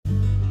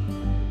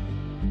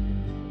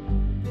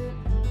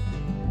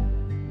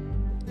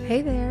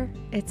Hey there,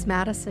 it's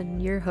Madison,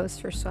 your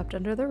host for Swept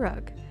Under the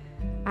Rug.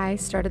 I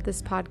started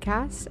this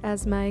podcast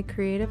as my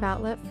creative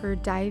outlet for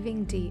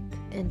diving deep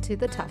into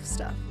the tough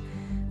stuff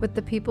with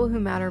the people who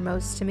matter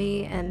most to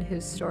me and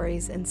whose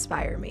stories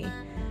inspire me.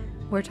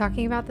 We're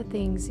talking about the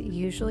things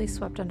usually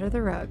swept under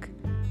the rug,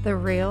 the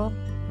real,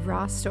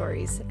 raw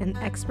stories and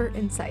expert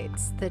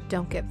insights that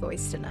don't get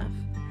voiced enough.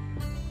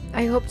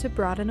 I hope to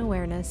broaden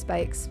awareness by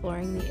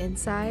exploring the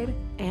inside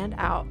and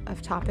out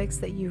of topics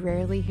that you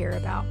rarely hear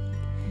about.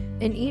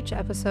 In each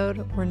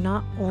episode, we're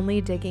not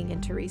only digging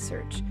into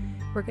research,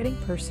 we're getting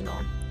personal.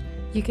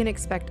 You can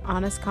expect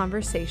honest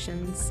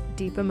conversations,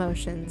 deep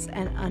emotions,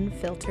 and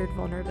unfiltered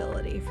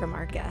vulnerability from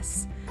our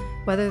guests,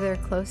 whether they're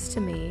close to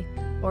me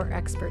or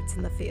experts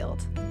in the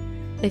field.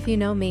 If you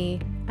know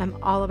me, I'm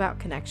all about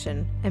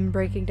connection and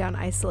breaking down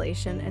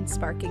isolation and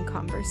sparking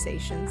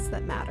conversations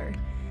that matter.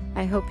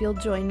 I hope you'll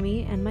join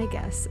me and my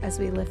guests as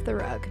we lift the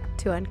rug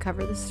to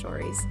uncover the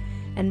stories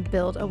and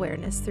build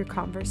awareness through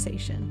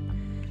conversation.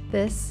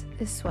 This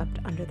is Swept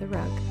Under the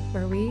Rug,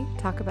 where we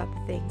talk about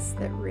the things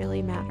that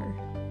really matter.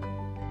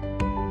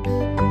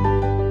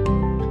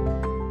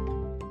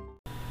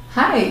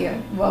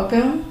 Hi,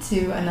 welcome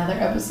to another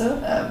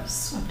episode of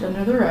Swept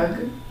Under the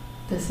Rug.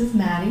 This is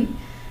Maddie,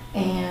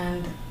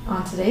 and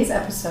on today's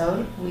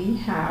episode, we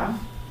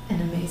have an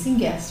amazing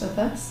guest with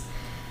us.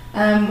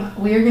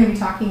 We are going to be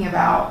talking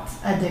about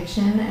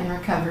addiction and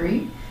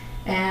recovery,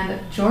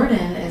 and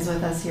Jordan is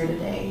with us here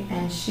today,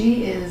 and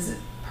she is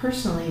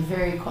personally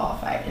very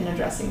qualified in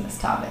addressing this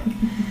topic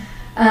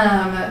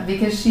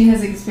because she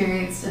has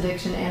experienced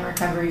addiction and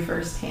recovery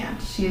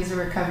firsthand. She is a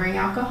recovering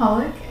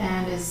alcoholic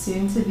and is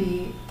soon to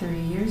be 3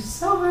 years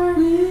sober.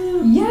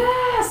 Woo.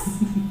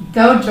 Yes!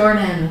 Go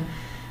Jordan!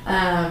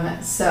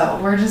 So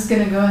we're just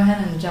going to go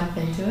ahead and jump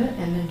into it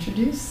and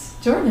introduce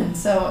Jordan.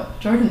 So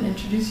Jordan,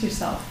 introduce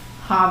yourself.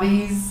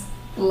 Hobbies,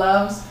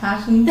 loves,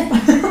 passions.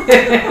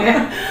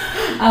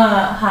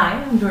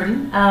 Hi, I'm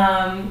Jordan.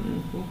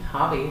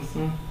 Hobbies.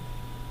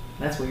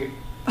 That's weird.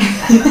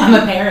 I'm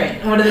a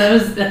parent. What are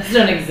those? Those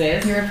don't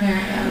exist. You're a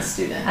parent and a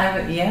student.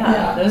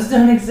 Those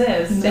don't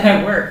exist. No. And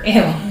I work.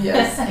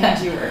 Yes,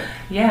 and you work.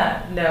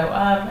 Yeah, no.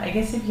 I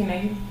guess if you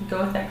can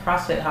go with that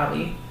CrossFit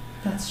hobby.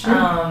 That's true.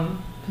 Been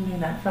doing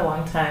that for a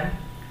long time.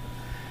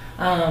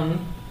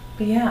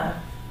 But yeah,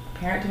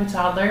 parent to a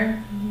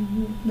toddler.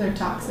 They're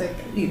toxic.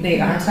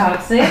 They are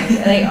toxic.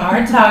 They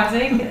are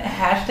toxic.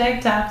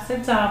 Hashtag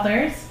toxic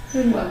toddlers.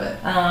 I love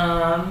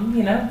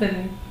it.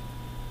 Been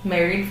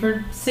married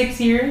for 6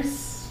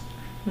 years.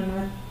 Been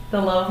with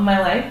the love of my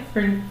life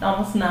for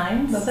almost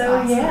 9. That's so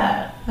awesome.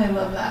 Yeah. I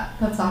love that.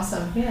 That's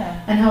awesome.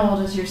 Yeah. And how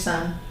old is your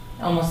son?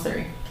 Almost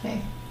 3.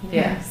 Okay.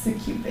 Yeah. He's a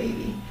cute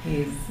baby.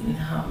 He's a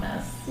hot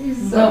mess.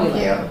 He's so But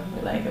cute.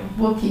 We like him.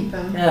 We'll keep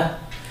him. Yeah.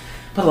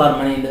 Put a lot of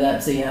money into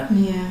that, so yeah.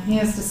 Yeah, he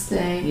has to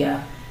stay.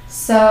 Yeah.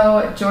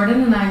 So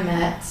Jordan and I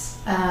met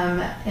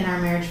in our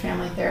marriage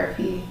family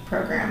therapy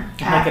program.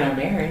 Like in our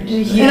marriage.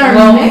 In our We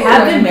marriage.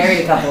 have been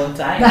married a couple of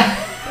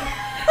times.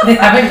 They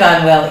haven't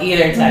gone well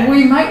either time.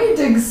 We might need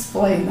to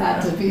explain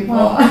that to people.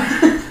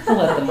 I'll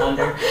let them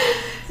wonder.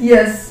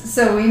 Yes,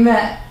 so we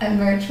met at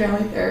marriage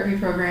family therapy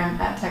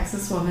program at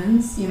Texas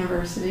Women's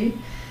University,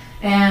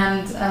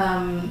 and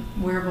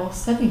we're both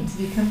studying to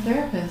become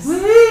therapists.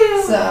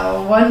 Woo!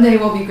 So one day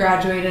we'll be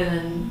graduated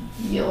and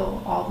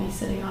you'll all be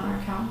sitting on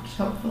our couch,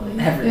 hopefully,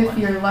 Everyone. if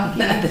you're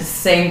lucky. At the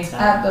same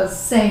time. At the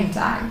same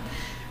time.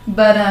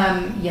 But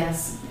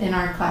yes, in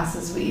our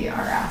classes we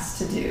are asked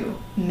to do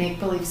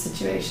make-believe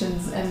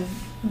situations and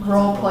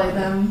role play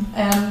them,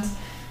 and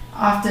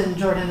often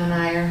Jordan and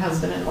I are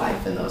husband and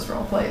wife in those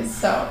role plays.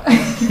 So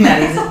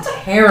Maddie's a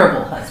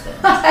terrible husband.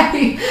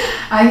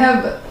 I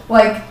have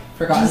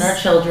Forgotten our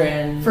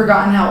children.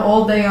 forgotten how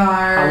old they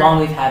are, How long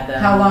we've had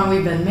them. how long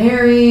we've been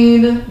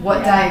married, what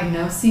Yeah.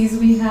 diagnoses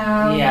we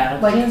have. Yeah,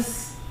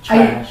 just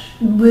trash.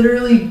 I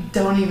literally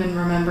don't even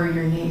remember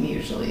your name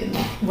usually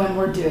when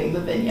we're doing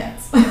the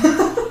vignettes.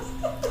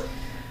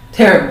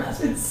 Terrible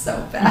husband. It's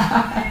so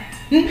bad.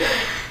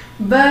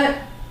 But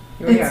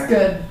Here we it's are.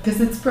 good because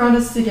it's brought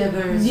us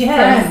together as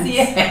Yes, friends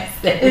yes.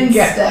 There you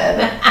go.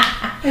 instead.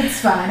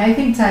 It's fine. I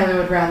think Tyler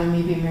would rather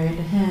me be married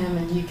to him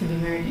and you can be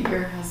married to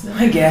your husband.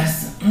 I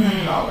guess. And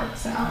it all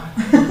works out.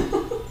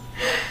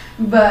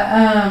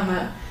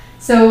 But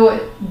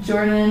so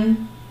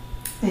Jordan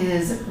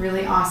is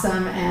really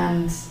awesome,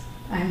 and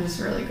I'm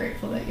just really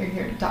grateful that you're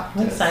here to talk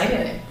to I'm us excited.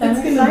 today. I'm It's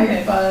gonna be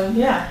excited. fun.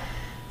 Yeah.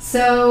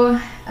 So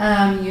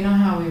you know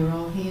how we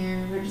roll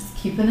here. We're just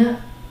keeping it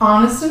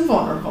honest and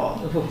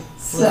vulnerable. Ooh,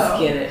 So let's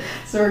get it.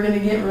 So we're gonna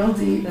get real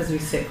deep. As we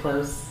sit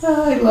close.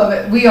 Oh, I love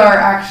it. We are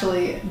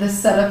actually, this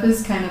setup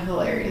is kind of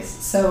hilarious.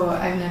 So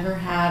I've never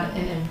had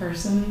an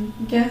in-person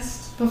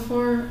guest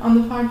before on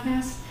the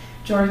podcast.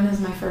 Jordan is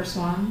my first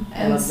one. I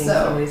And love being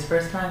so somebody's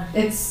first time.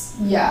 it's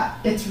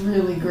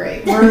really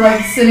great.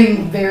 We're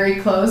sitting very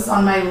close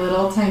on my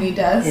little tiny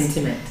desk.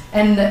 Intimate.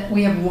 And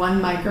we have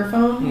one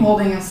microphone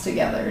holding us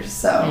together.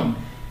 So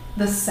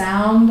the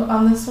sound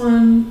on this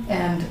one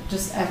and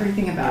just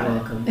everything about You're it,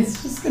 welcome.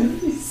 it's just going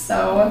to be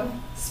so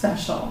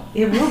special.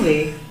 It will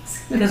be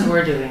because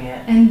we're doing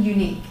it. And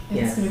unique. It's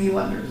Yes. going to be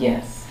wonderful.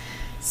 Yes.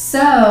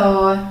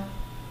 So,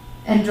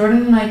 and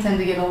Jordan and I tend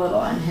to get a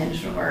little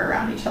unhinged when we're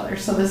around each other.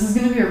 So this is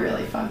going to be a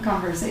really fun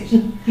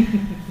conversation.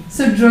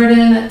 So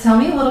Jordan, tell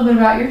me a little bit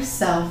about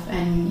yourself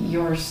and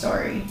your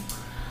story.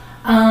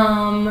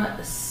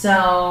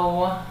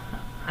 So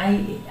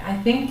I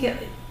think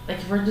like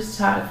if we're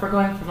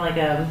going from like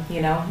a,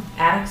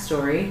 addict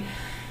story,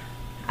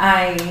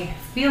 I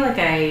feel like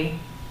I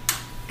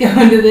go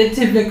into the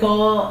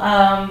typical,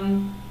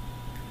 addict.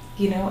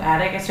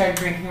 I started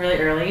drinking really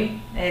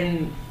early,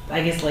 and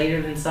I guess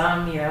later than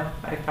some, I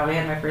probably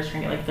had my first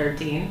drink at like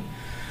 13.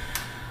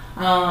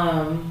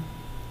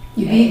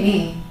 You beat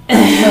me. I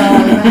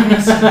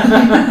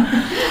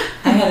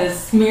had a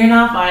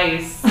Smirnoff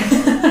Ice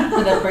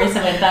for the first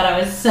time. I thought I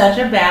was such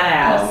a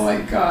badass. Oh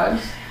my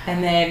gosh.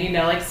 And then,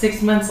 like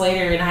 6 months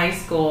later in high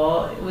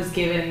school, was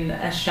given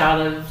a shot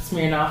of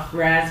Smirnoff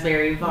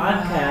raspberry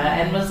vodka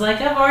and was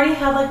like, I've already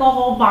had like a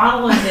whole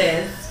bottle of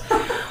this.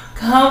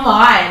 Come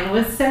on,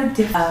 what's so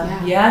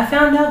different? I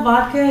found out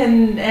vodka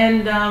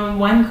and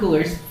wine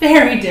coolers,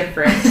 very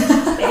different.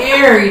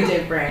 Very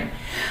different.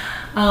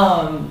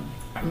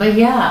 But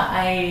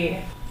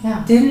I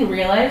didn't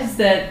realize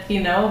that,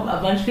 a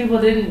bunch of people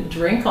didn't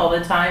drink all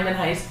the time in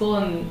high school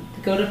and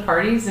go to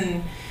parties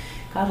and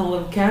got to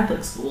live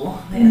Catholic school.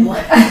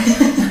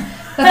 That's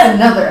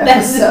another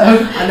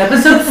episode. On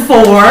episode 4.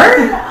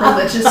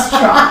 Religious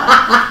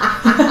trauma.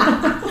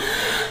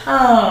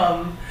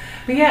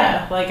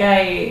 But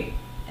I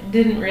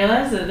didn't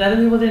realize that other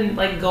people didn't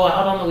like go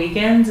out on the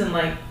weekends and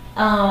I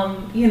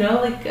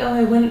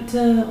went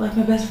to like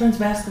my best friend's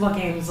basketball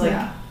games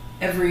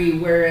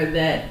everywhere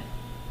that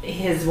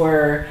his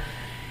were,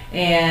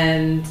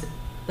 and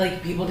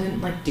like people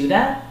didn't like do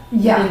that.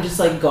 Yeah. They didn't just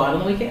like go out on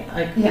the weekend,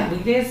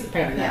 weekdays.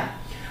 Apparently not. Yeah.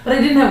 But I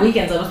didn't have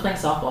weekends. I was playing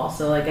softball,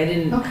 so like I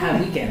didn't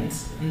have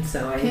weekends, and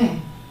so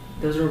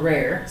those were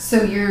rare.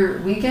 So your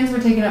weekends were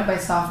taken up by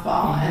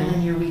softball, and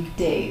then your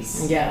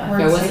weekdays. Yeah. If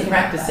I wasn't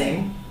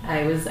practicing,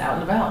 I was out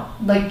and about.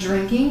 Like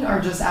drinking,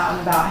 or just out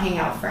and about, hanging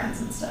out with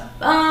friends and stuff.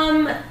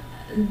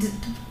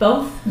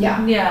 Both.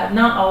 Yeah. Yeah.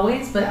 Not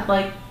always, but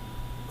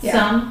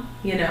some.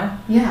 Yeah.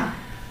 Now,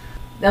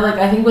 like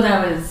I think when I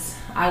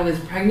was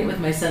pregnant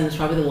with my son, was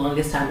probably the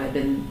longest time I've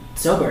been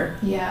sober.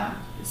 Yeah.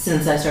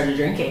 Since I started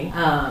drinking.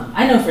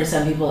 I know for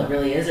some people it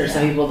really is, or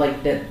some people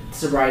like that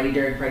sobriety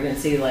during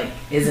pregnancy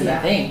isn't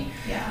a thing.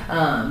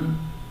 Yeah.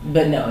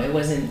 But no, it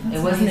wasn't.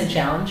 It wasn't a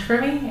challenge for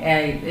me.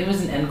 It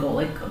was an end goal.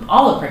 Like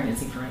all of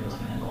pregnancy for me was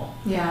like an end goal.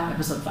 Yeah.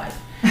 Episode 5.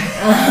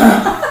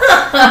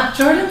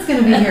 Jordan's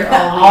gonna be here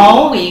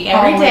all week,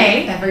 every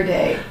day. Every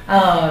day.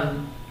 But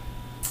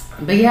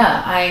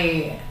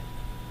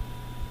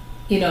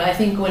I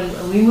think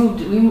when we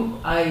moved,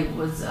 I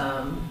was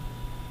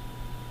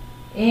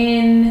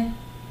in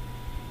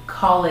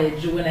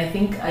college when I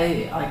think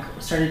I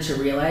started to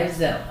realize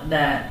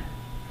that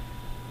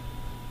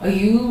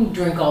you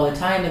drink all the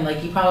time, and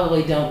you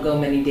probably don't go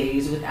many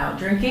days without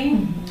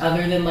drinking,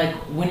 other than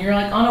when you're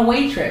on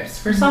away trips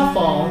for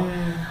softball,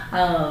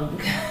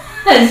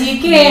 because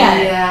you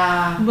can.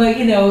 Yeah. But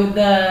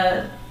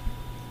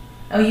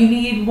you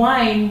need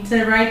wine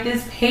to write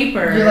this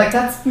paper. You're like,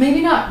 that's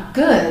maybe not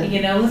good.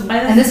 Let's buy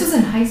this. And this was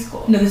in high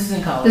school. No, this was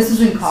in college. This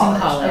was in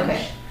college.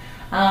 Okay.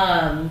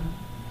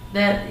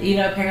 That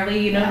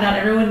apparently not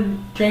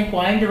everyone drank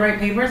wine to write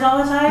papers all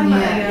the time.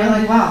 Yeah, you're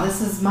like, wow,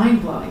 this is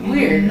mind blowing.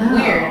 Weird.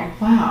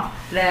 Wow.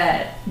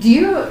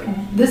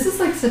 This is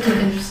such an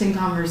interesting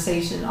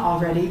conversation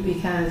already,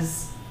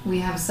 because we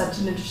have such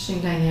an interesting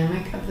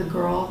dynamic of the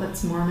girl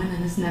that's Mormon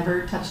and has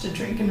never touched a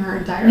drink in her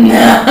entire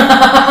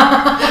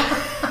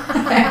life.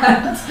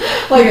 And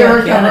a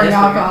recovering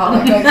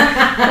alcoholic.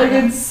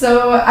 It's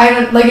so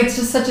it's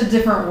just such a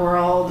different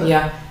world.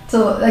 Yeah.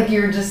 So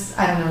you're just,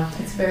 I don't know,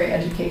 it's very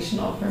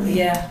educational for me.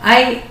 Yeah.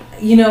 I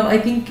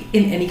think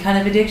in any kind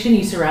of addiction,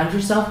 you surround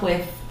yourself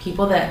with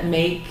people that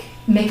make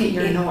it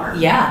your norm.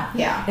 Yeah.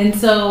 Yeah. And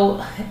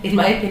so, in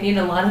my opinion,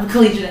 a lot of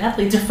collegiate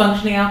athletes are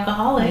functioning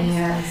alcoholics.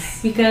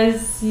 Yes.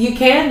 Because you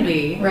can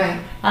be.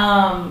 Right.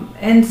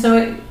 And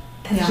so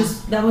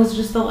that was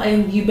just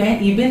and you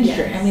binge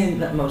drink. I mean,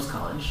 most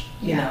college,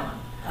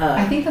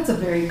 I think that's a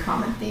very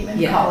common theme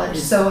in college.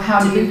 So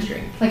how do you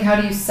drink? How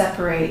do you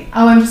separate?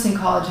 Oh, I'm just in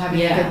college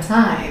having a good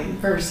time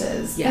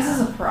versus this is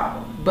a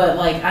problem. But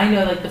I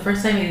know the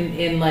first time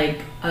in I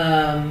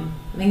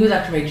think it was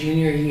after my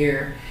junior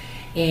year,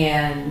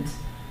 and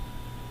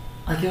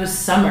it was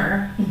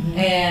summer,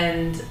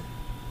 and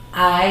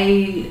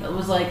I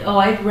was like, oh,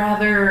 I'd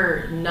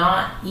rather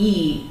not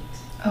eat.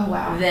 Oh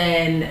wow.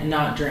 Than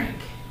not drink.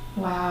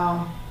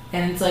 Wow.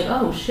 And it's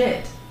oh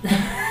shit.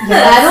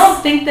 I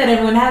don't think that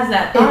everyone has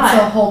that thought.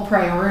 It's a whole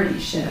priority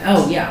shift.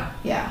 Oh, yeah.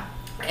 Yeah.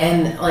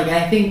 And,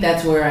 I think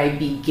that's where I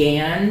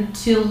began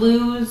to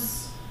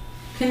lose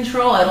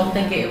control. I don't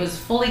think it was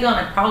fully gone.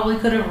 I probably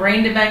could have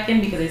reined it back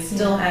in, because I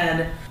still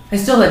had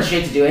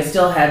shit to do. I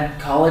still had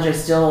college. I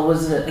still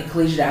was a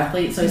collegiate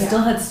athlete. So I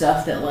still had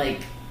stuff that,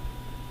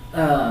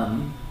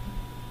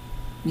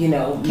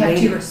 kept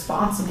you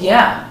responsible.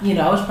 Yeah,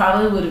 I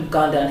probably would have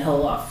gone downhill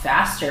a lot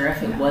faster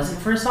if it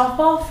wasn't for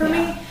softball for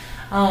me.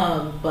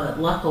 But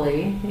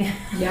luckily,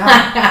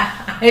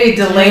 I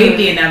delayed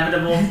the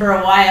inevitable for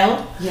a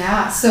while.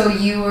 Yeah, so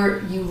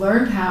you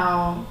learned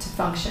how to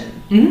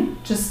function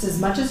just as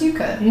much as you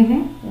could.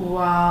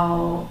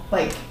 While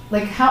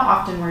like how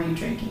often were you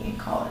drinking in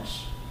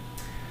college?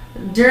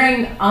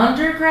 During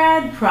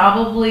undergrad,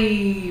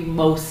 probably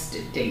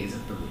most days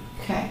of the week.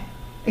 Okay,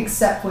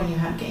 except when you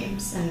had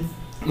games and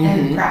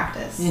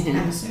practice.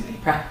 I'm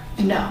assuming.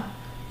 No.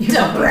 You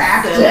don't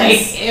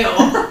practice. Ew.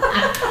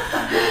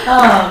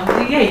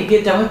 You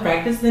get done with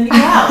practice, then you go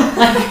out.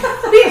 Like,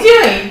 what are you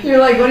doing? You're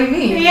like, what do you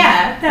mean?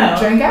 Yeah, no. You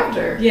drank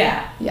after.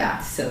 Yeah.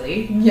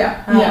 Silly.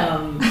 Yeah.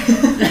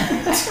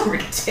 It's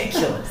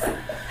ridiculous.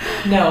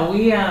 No,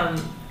 we, like,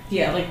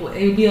 it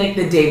would be like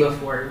the day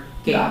before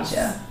games.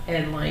 Gotcha.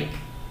 And like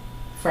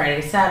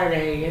Friday,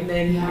 Saturday, and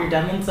then you're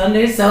done on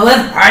Sunday, so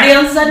let's party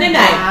on Sunday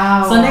night.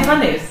 Wow. Sunday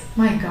Fundays.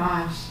 My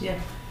gosh. Yeah.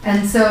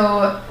 And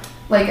so,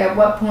 like, at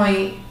what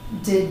point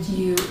did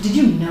you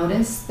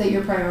notice that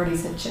your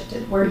priorities had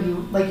shifted? Where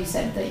you, like you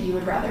said, that you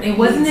would rather... It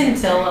wasn't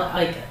until,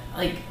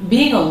 like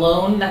being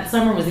alone that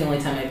summer was the only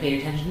time I paid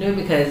attention to it,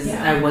 because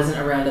I wasn't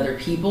around other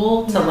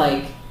people to,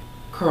 like,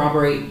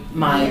 corroborate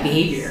my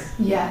behavior.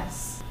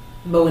 Yes.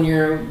 But when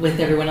you're with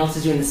everyone else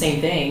is doing the same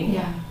thing,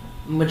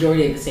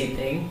 majority of the same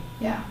thing,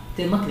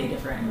 didn't look any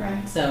different.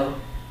 Right. So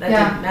that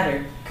didn't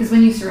matter. Because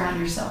when you surround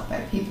yourself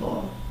by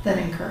people that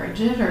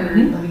encourage it or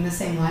living the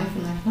same life,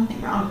 and there's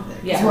nothing wrong with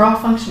it. Because we're all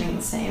functioning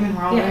the same and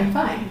we're all doing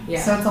fine. Yeah.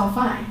 So it's all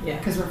fine. Yeah.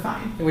 Because we're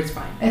fine. It's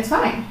fine. It's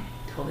fine.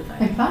 Totally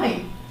fine. I'm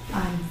fine.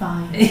 I'm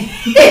fine.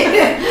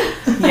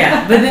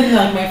 Yeah. But then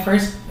like my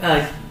first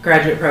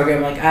graduate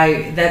program,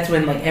 that's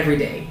when like every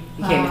day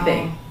became a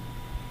thing.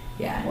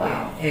 Yeah.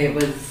 Wow. It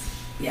was,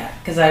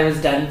 because I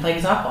was done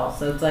playing softball.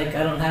 So it's like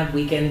I don't have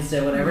weekends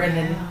to whatever, and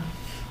then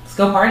let's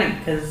go party,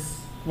 because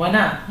why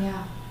not?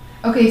 Yeah.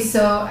 Okay,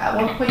 so at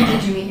what point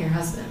did you meet your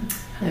husband?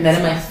 I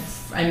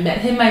met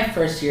him my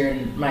first year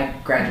in my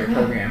graduate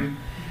program.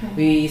 Okay.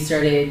 We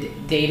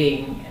started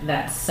dating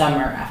that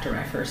summer after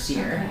my first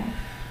year.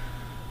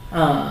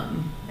 Okay.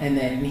 And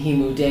then he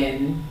moved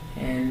in,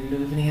 and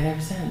we've been together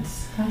ever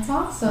since. That's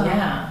awesome.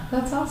 Yeah.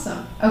 That's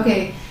awesome.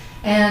 Okay,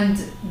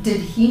 and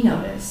did he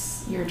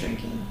notice your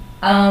drinking?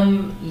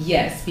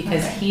 Yes,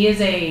 because he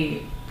is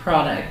a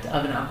product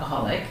of an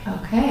alcoholic.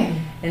 Okay.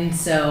 And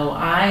so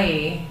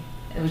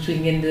which we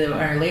can get into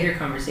our later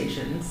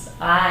conversations,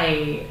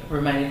 I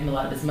reminded him a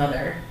lot of his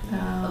mother,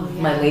 of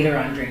my later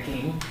on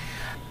drinking.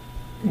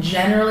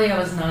 Generally, I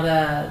wasn't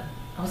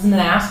an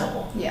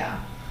asshole. Yeah.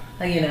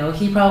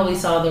 He probably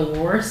saw the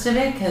worst of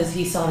it because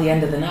he saw the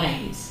end of the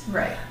night.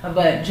 Right.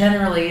 But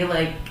generally,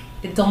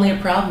 it's only a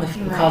problem if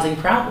you're causing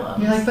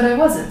problems. You're like, but I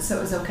wasn't, so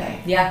it was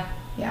okay. Yeah.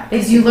 Yeah,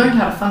 because you learned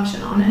how to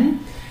function on it.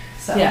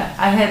 So. Yeah,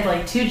 I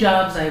had 2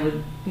 jobs. I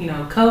would,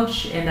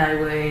 coach, and I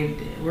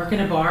would work at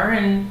a bar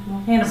and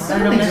handle. I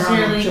don't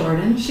necessarily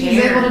Jordan.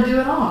 She's able to do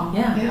it all.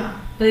 Yeah. Yeah.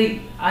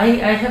 But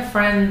I have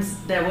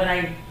friends that when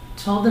I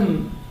told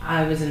them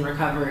I was in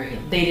recovery,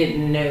 they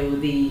didn't know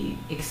the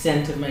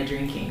extent of my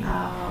drinking.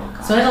 Oh,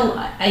 gosh. So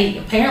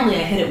apparently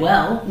I hit it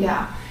well.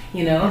 Yeah.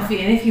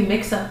 If you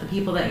mix up the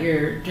people that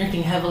you're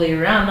drinking heavily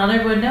around, not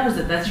everyone knows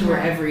that that's your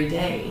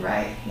everyday.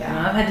 Right.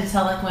 Yeah. I've had to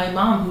tell my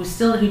mom who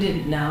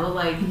didn't know,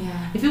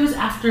 if it was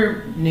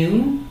after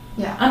noon,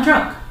 I'm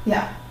drunk.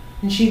 Yeah.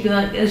 And she'd be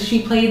like, as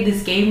she played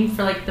this game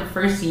for the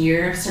first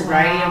year of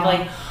sobriety,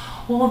 of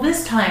well,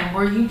 this time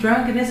were you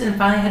drunk and this, and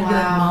finally I had to be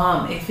like,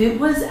 Mom, if it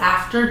was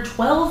after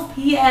 12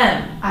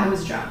 p.m. I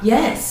was drunk.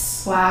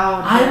 Yes.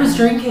 Wow. I was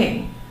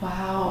drinking.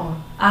 Wow.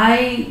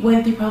 I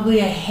went through probably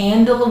a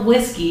handle of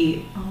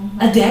whiskey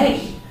a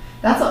day.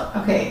 That's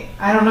okay.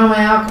 I don't know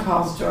my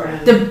alcohols,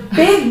 Jordan. The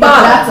big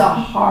bottle. That's a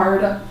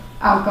hard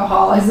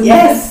alcohol, isn't it?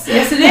 Yes,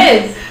 it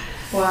is.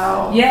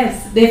 Wow.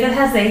 Yes, if it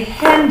has a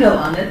handle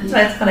on it, so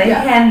it's got a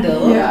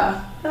handle.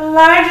 Yeah. The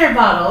larger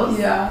bottles.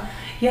 Yeah.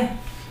 Yeah.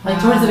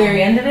 Towards the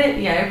very end of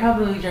it, I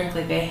probably drank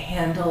a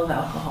handle of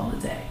alcohol a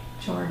day.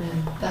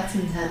 Jordan, that's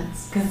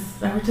intense.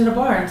 Because I worked at a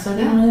bar, and so it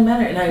didn't really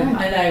matter. And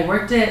I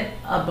worked at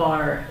a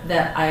bar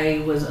that I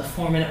was a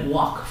 4-minute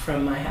walk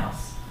from my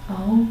house.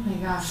 Oh my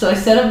gosh. So I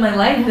set up my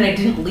life that I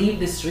didn't leave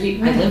the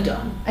street I lived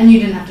on. And you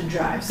didn't have to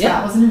drive, so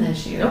that wasn't an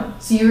issue. Nope.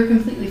 So you were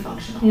completely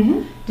functional.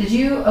 Mm-hmm. Did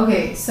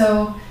you,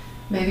 so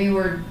maybe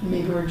we're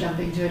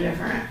jumping to a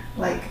different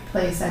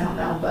place, I don't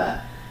know,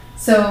 but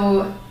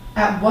so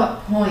at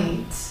what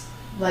point,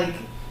 I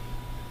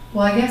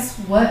guess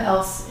what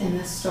else in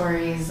this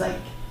story is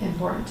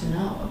important to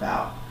know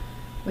about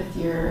with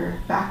your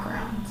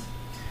background?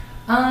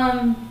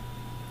 I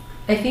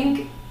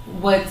think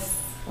what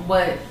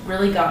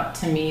really got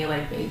to me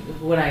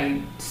when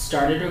I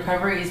started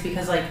recovery is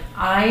because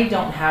I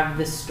don't have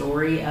the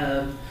story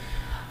of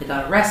I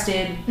got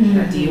arrested, I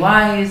got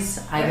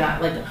DUIs, I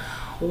got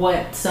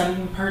what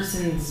some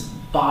person's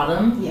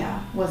bottom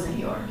wasn't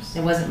yours.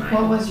 It wasn't mine.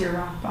 What was your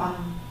rock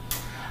bottom?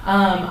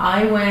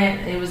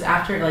 It was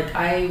after, like,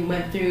 I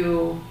went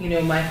through, you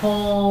know, my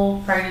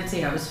whole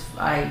pregnancy.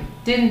 I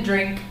didn't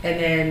drink, and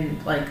then,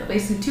 like,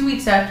 basically 2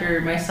 weeks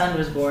after my son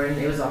was born,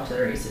 it was off to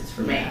the races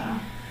for me. Yeah.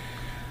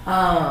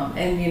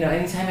 And, you know,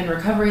 anytime in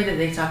recovery that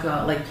they talk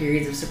about, like,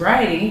 periods of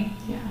sobriety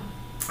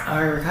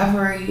or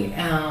recovery,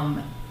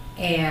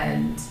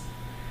 and,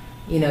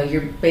 you know,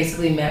 you're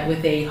basically met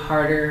with a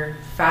harder,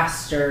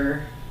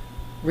 faster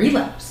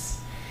relapse.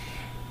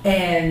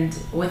 And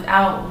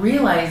without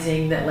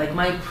realizing that, like,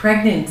 my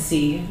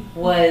pregnancy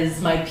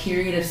was my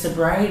period of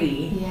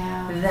sobriety,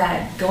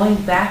 that going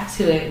back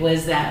to it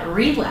was that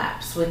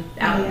relapse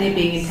without it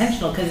being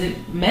intentional, because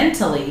it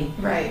mentally,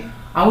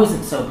 I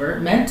wasn't sober.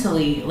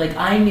 Mentally, like,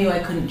 I knew I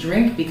couldn't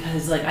drink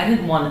because, like, I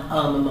didn't want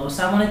a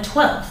mimosa, I wanted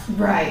 12.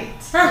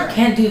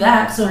 Can't do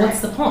that, so what's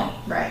the point?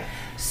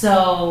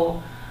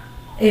 So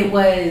it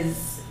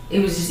was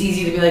just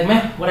easy to be like,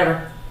 meh,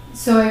 whatever.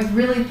 So I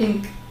really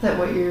think that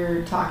what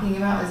you're talking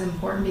about is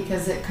important,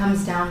 because it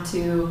comes down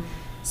to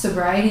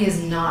sobriety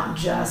is not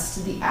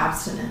just the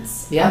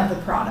abstinence of the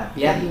product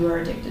that you are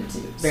addicted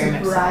to.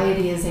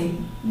 Sobriety is a,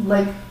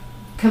 like,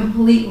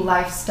 complete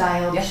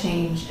lifestyle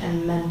change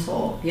and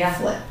mental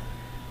flip.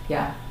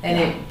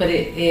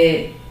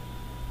 It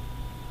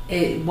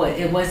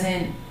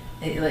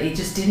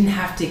just didn't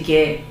have to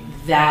get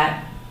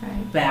that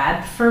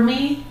bad for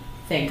me,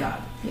 thank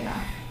God.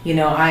 You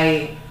know,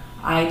 I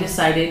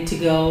decided to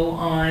go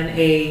on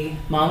a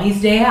mommy's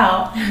day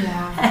out,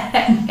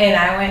 and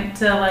I went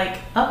to, like,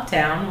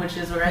 Uptown, which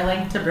is where I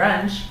like to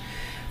brunch.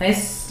 I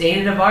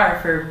stayed at a bar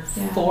for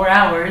 4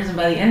 hours, and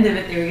by the end of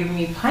it, they were giving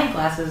me pint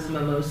glasses of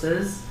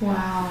mimosas.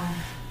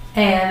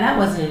 And that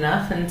wasn't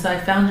enough, and so I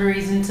found a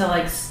reason to,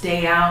 like,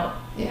 stay out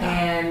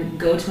and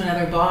go to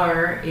another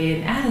bar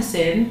in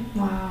Addison.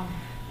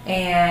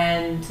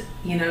 And,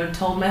 you know,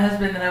 told my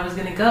husband that I was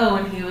going to go,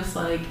 and he was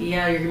like,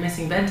 yeah, you're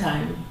missing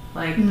bedtime.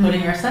 Like,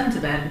 putting our son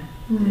to bed,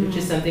 which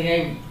is something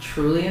I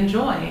truly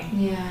enjoy.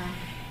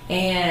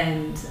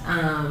 And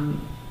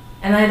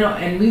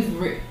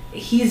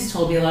he's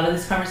told me a lot of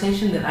this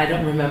conversation that I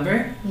don't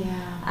remember.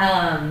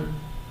 And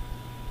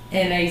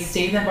I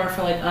stayed at that bar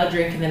for, like, a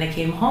drink, and then I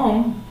came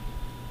home,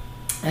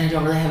 and I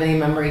don't really have any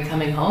memory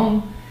coming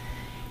home.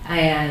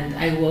 And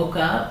I woke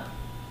up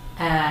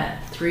at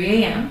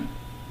 3 a.m.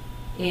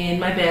 in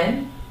my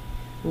bed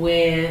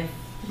with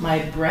my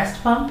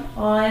breast pump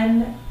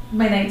on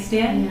my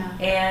nightstand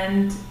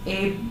and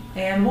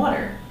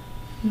water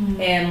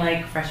and,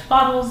 like, fresh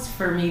bottles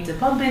for me to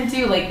pump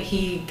into. Like,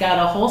 he got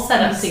a whole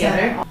setup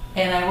together,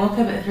 and I woke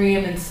up at 3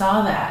 a.m. and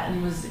saw that,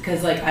 and was,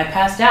 because, like, I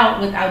passed out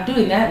without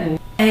doing that,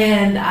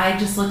 and I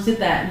just looked at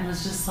that and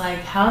was just like,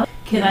 how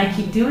can I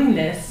keep doing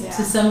this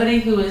to somebody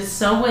who is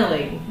so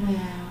willing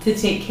to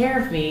take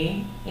care of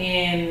me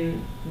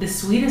in the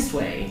sweetest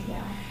way?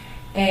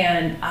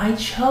 And I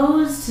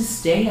chose to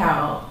stay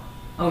out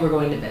over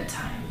going to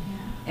bedtime.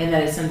 And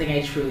that is something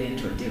I truly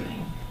enjoy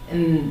doing.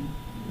 And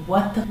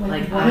what am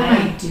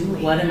I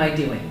doing? What am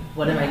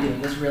I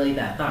doing was really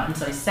that thought. And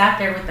so I sat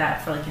there with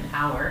that for, like, an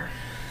hour.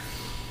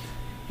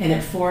 And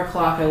at 4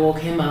 o'clock, I woke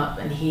him up,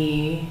 and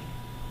he,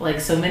 like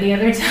so many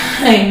other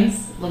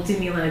times, looked at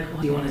me like,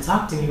 well, do you want to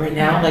talk to me right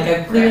now? Like,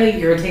 I've clearly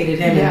irritated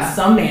him in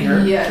some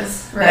manner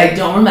that I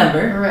don't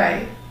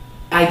remember.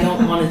 I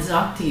don't want to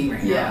talk to you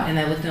right now. And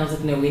I looked, and I was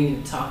like, no, we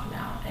need to talk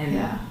now. And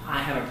I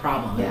have a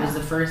problem. It was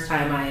the first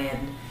time I had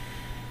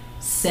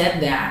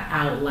said that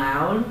out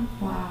loud.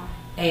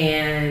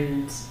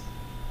 And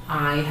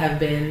I have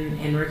been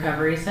in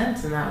recovery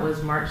since, and that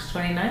was March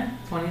 29th,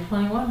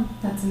 2021.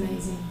 That's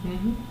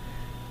amazing.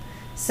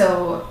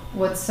 So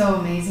what's so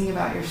amazing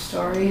about your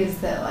story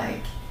is that,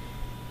 like,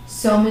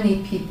 so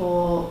many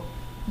people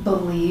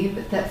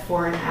believe that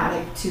for an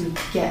addict to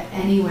get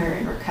anywhere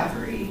in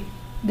recovery,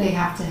 they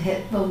have to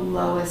hit the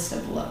lowest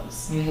of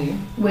lows,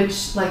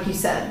 which, like you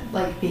said,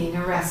 like being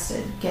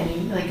arrested,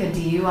 getting, like, a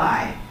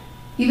DUI,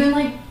 even,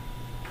 like,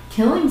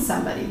 killing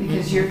somebody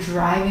because you're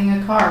driving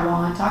a car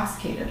while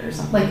intoxicated or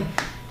something. Like,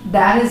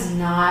 that is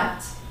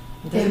not,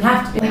 it doesn't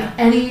have to be. Like,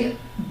 any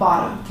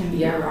bottom can be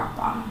your rock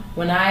bottom.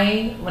 When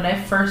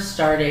I first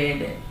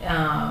started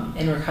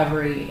in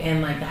recovery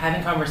and, like,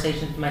 having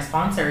conversations with my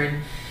sponsor,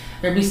 and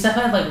there'd be stuff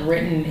I'd, like,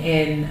 written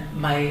in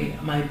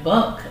my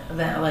book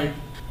that, like,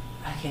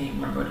 I can't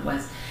even remember what it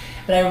was,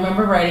 but I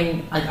remember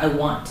writing, like, I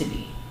want to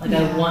be. Like,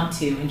 I want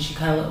to. And she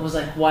kind of was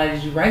like, why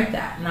did you write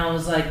that? And I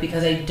was like,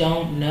 because I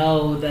don't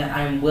know that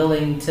I'm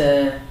willing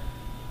to,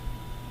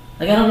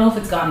 like, I don't know if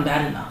it's gotten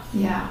bad enough.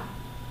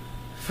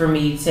 For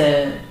me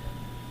to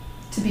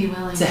be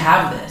willing. To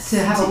have this. To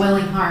have a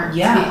willing heart. To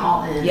be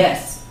all in.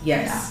 Yes.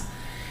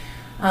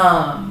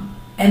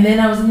 And then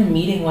I was in a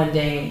meeting one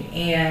day,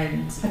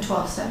 and a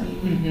 12-step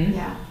meeting.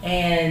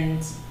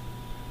 And,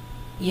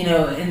 you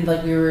know, and,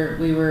 like,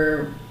 we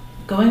were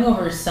going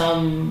over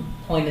some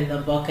point in the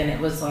book, and it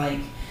was like,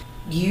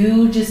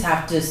 you just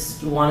have to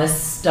want to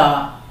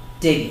stop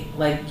digging.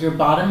 Like, your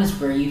bottom is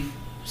where you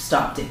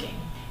stop digging,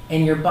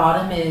 and your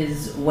bottom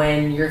is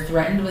when you're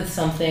threatened with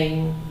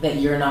something that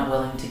you're not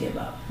willing to give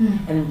up.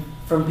 And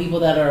from people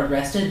that are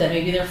arrested, that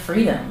may be their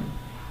freedom.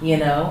 you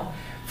know?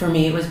 For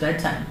me, it was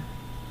bedtime.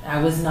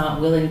 I was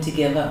not willing to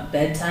give up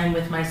bedtime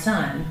with my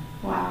son.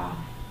 Wow.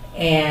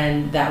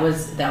 And that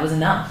was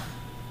enough.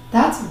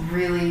 That's a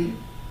really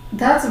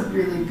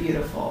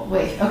beautiful.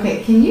 Wait,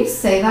 okay, can you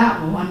say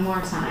that one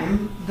more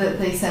time that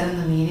they said in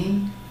the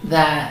meeting?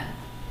 That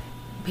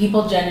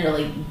people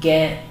generally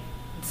get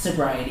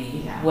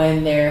sobriety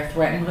when they're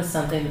threatened with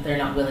something that they're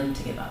not willing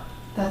to give up.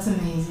 That's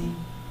amazing.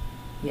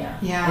 Yeah.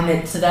 Yeah.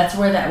 And so that's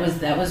where that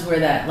was where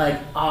that like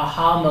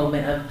aha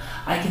moment of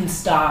I can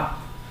stop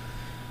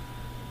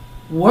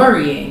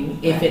worrying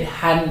if it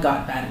hadn't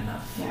got bad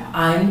enough. Yeah.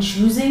 I'm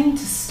choosing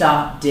to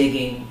stop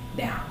digging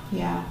down.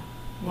 Yeah.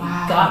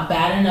 Wow. It got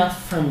bad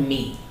enough for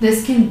me.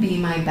 This can be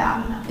my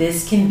bad enough.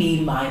 This can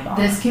be my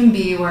body. This can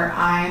be where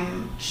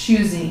I'm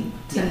choosing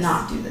to Yes.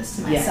 not do this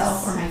to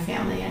myself Yes. or my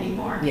family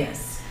anymore.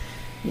 Yes.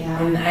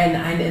 Yeah.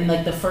 And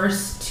like the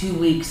first 2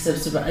 weeks of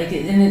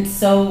sobriety, like, and it's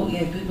so,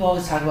 you know, people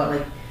always talk about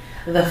like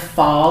the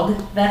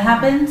fog that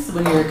happens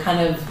when you're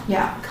kind of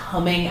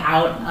coming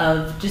out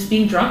of just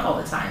being drunk all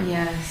the time.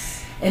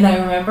 Yes. And I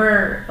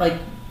remember like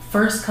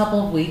first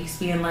couple of weeks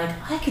being like,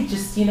 I could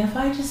just, you know, if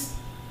I just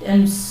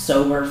am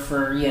sober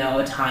for, you know,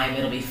 a time,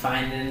 it'll be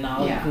fine, and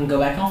I can go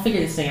back and I'll figure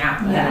this thing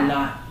out and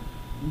not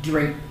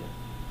drink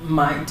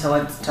until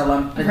it's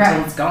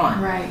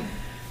gone. Right.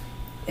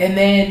 And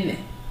then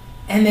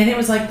it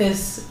was like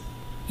this,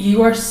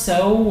 you are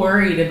so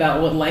worried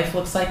about what life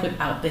looks like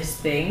without this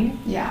thing.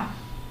 Yeah.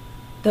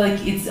 That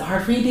like it's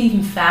hard for you to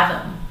even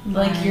fathom.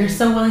 Like you're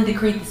so willing to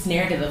create this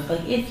narrative of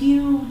like if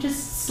you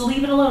just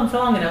leave it alone for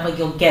long enough, like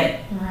you'll get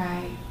it.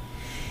 Right.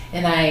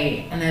 And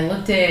I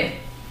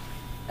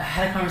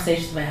had a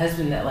conversation with my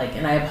husband that like,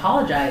 and I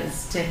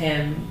apologized to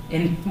him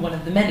in one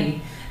of the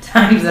many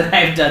times that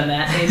I've done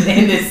that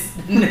in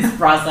this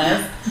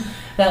process,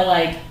 that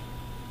like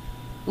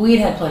we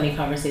had plenty of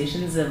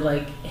conversations of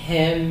like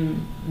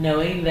him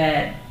knowing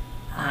that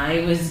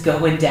I was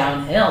going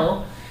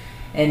downhill,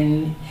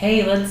 and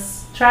hey,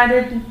 let's try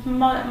to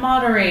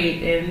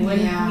moderate, and when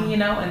you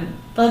know, and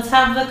let's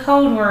have the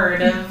code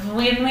word of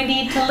when we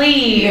need to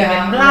leave,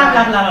 and blah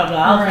blah blah blah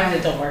blah. All things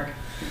that don't work.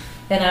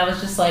 And I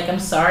was just like, I'm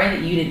sorry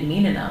that you didn't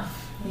mean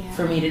enough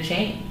for me to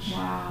change.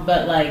 Wow.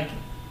 But like,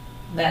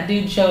 that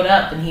dude showed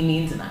up and he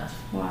means enough.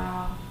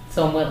 Wow.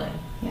 So I'm willing.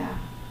 Yeah.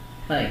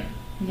 Like,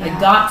 I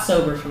got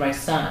sober for my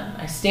son.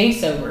 I stay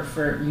sober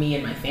for me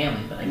and my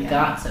family, but I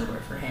got sober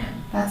for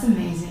him. That's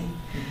amazing.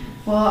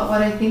 Mm-hmm. Well,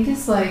 what I think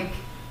is like,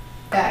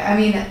 I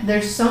mean,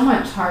 there's so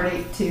much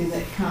heartache too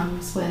that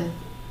comes with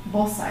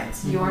both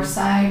sides. Mm-hmm. Your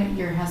side,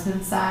 your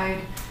husband's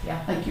side,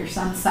 like your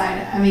son's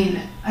side. I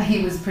mean,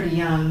 he was pretty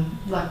young,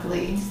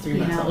 luckily. He's 3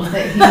 months old.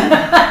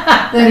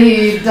 That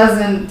he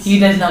doesn't. He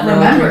does not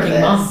remember know drinking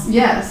this. Mom.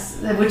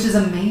 Yes, which is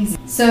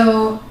amazing.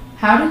 So,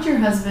 how did your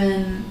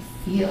husband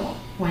feel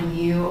when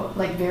you,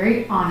 like,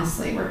 very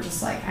honestly, were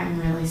just like, I'm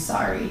really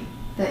sorry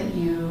that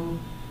you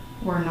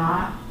were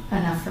not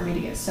enough for me to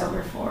get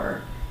sober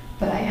for,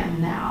 but I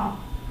am now.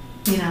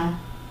 You know?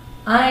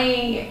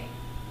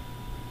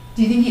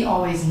 Do you think he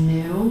always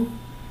knew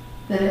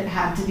that it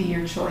had to be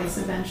your choice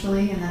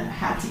eventually, and that it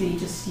had to be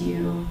just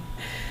you,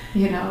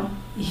 you know?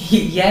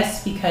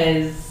 Yes,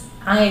 because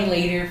I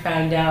later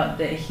found out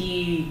that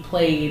he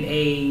played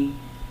a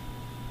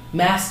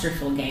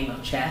masterful game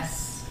of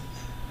chess.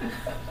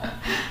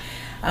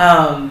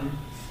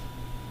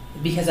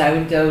 Because I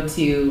would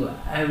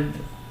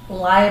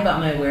lie about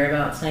my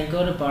whereabouts, and I'd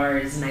go to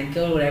bars, and I'd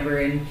go to whatever,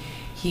 and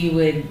he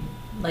would,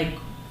 like,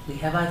 we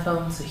have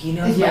iPhones, so he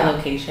knows my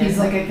location. He's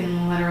like, I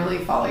can literally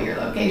follow your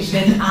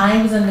location. And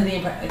I was under the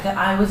impression,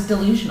 I was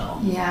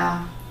delusional.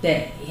 Yeah.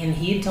 And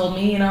he had told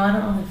me, you know, I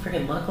don't really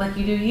freaking look like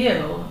you do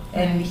you.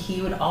 And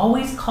he would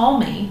always call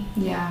me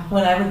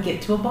when I would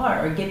get to a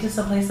bar or get to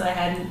someplace that I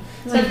hadn't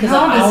said. Because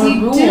our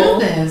rule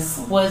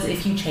was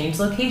if you change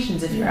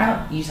locations, if you're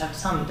out, you just have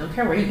to tell me. Don't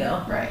care where you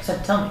go. Right. You just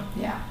have to tell me.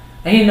 Yeah.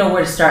 I didn't know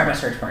where to start my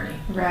search party.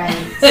 Right.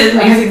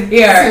 Seriously.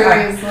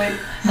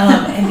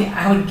 And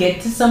I would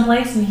get to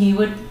someplace and he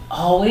would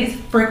always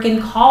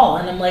freaking call.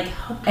 And I'm like,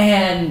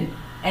 and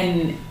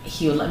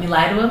he would let me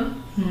lie to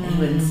him. And he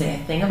wouldn't say a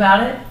thing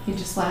about it. He'd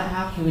just let it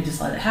happen. He would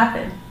just let it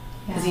happen.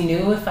 Because he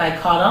knew if I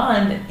caught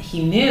on,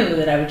 he knew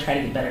that I would try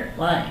to get better at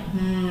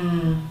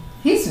lying.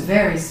 He's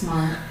very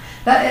smart.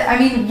 That, I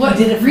mean, what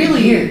he did it for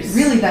years.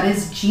 Really, that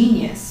is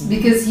genius.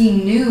 Because he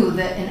knew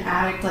that an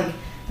addict, like,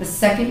 the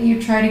second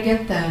you try to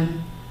get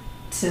them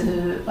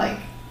to, like,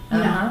 you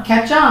know,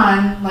 catch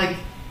on, like,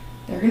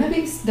 they're gonna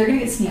get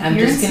sneakier and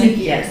sneakier.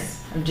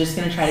 Yes, I'm just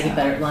gonna try to get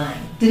better at lying.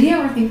 Did he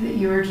ever think that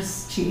you were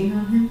just cheating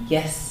on him?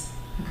 Yes.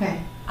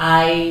 Okay.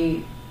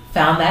 I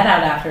found that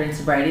out after in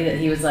sobriety, that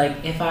he was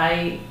like, if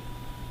I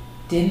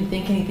didn't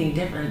think anything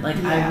different, like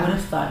I would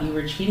have thought you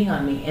were cheating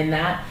on me. And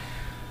that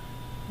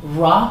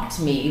rocked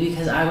me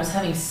because I was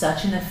having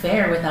such an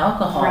affair with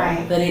alcohol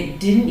that it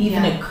didn't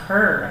even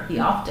occur, the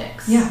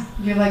optics. Yeah.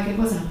 You're like, it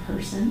wasn't a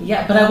person.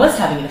 Yeah, but I was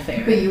having an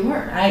affair. But you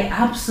were. I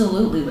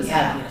absolutely was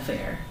having an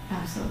affair.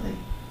 Absolutely.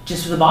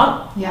 Just with a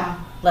bottle. Yeah.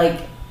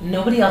 Like,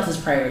 nobody else's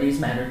priorities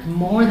mattered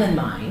more than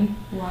mine.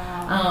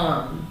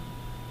 Wow.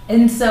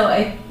 And so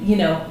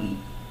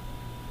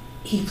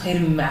he played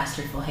a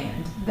masterful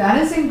hand.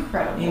 That is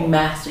incredible.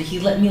 He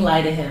let me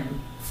lie to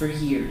him for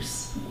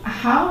years.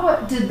 How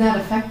did that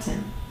affect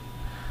him?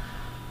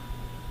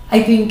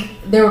 I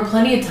think there were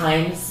plenty of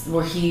times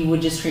where he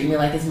would just treat me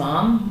like his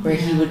mom, where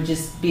he would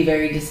just be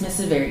very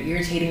dismissive, very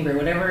irritating, or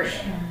whatever.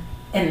 Sure.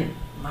 And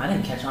I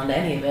didn't catch on to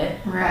any of it.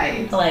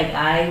 Right. Like,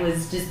 I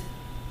was just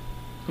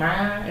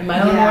in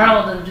my own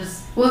world and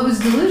just... Well, it was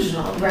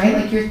delusional, right?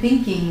 Like, you're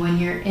thinking when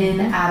you're in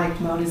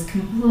addict mode is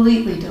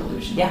completely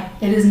delusional. Yeah.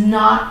 It is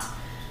not...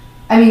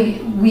 I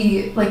mean,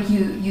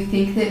 you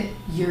think that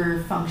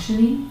you're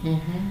functioning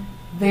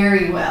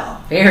very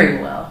well.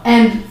 Very well.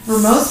 And for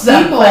most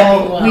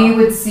people, we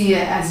would see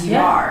it as you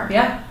are.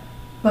 Yeah.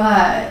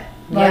 But,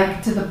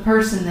 to the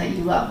person that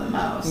you love the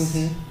most,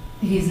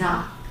 he's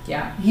not.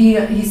 Yeah.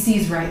 He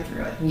sees right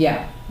through it.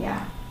 Yeah.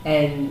 Yeah.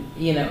 And,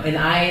 and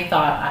I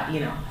thought,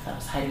 I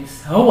was hiding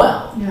so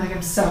well. You're like,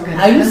 I'm so good.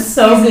 I'm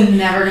so good.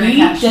 Never going to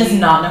catch me. He does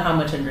not know how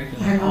much I'm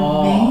drinking at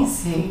all.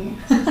 Amazing.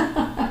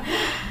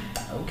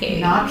 Okay.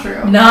 Not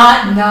true.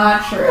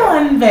 Not true.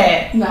 One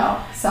bit.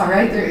 No. Saw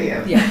right through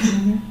you. Yeah.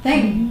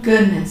 Thank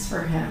goodness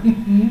for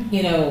him.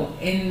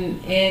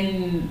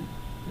 In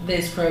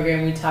this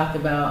program, we talk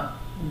about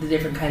the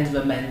different kinds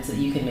of amends that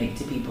you can make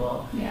to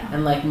people. Yeah.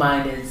 And like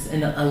mine is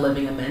a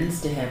living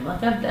amends to him.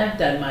 Like I've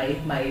done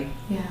my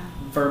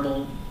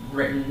verbal,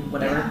 written,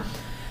 whatever. Yeah.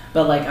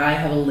 But like I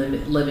have a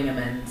living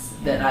amends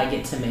that I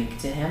get to make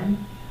to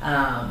him.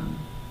 And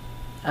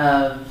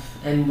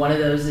one of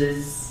those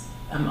is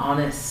I'm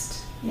honest.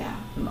 Yeah.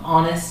 I'm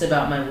honest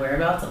about my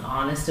whereabouts. I'm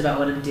honest about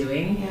what I'm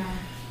doing.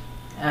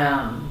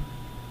 Yeah.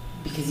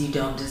 Because you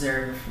don't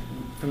deserve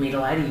for me to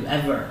lie to you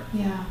ever.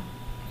 Yeah.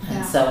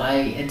 And so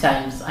at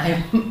times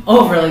I'm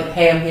over like,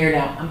 hey, I'm here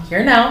now. I'm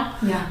here now.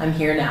 Yeah. I'm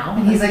here now.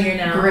 And he's like, here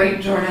now.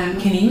 Great,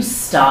 Jordan. Can you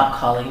stop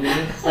calling me?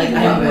 Like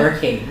I'm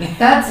working.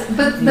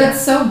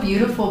 That's so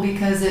beautiful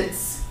because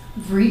it's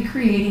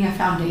recreating a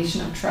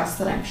foundation of trust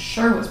that I'm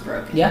sure was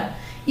broken. Yeah.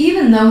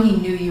 Even though he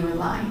knew you were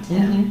lying to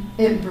him,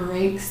 it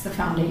breaks the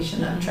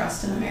foundation of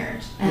trust in a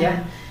marriage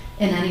and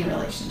in any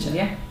relationship.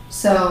 Yeah.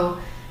 So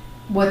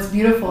what's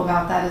beautiful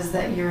about that is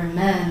that your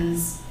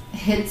amends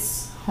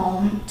hits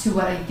home to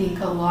what I think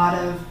a lot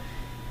of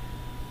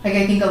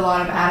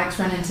addicts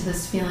run into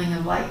this feeling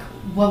of like,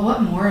 well,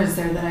 what more is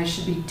there that I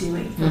should be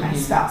doing for my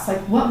spouse?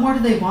 Like, what more do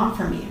they want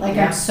from me? Like,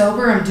 I'm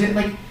sober, I'm doing,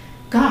 like,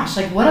 gosh,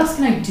 like, what else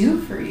can I do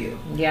for you?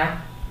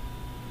 Yeah.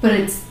 But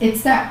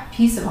it's that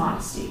piece of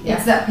honesty. Yeah.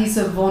 It's that piece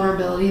of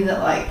vulnerability that,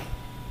 like,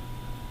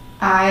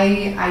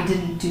 I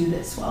didn't do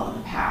this well in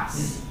the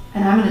past.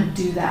 And I'm going to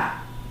do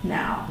that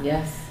now.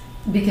 Yes.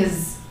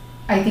 Because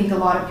I think a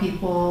lot of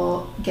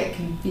people get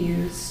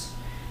confused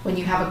when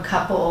you have a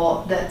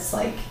couple that's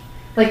like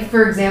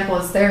for example,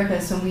 as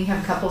therapists, when we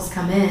have couples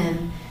come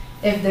in,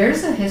 if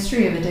there's a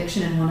history of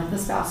addiction in one of the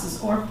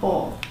spouses or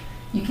both,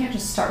 you can't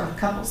just start with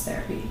couples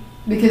therapy.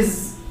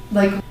 Because,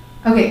 like,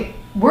 okay,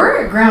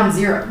 we're at ground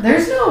zero.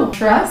 There's no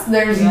trust.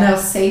 There's no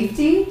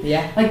safety.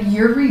 Yeah. Like,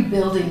 you're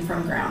rebuilding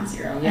from ground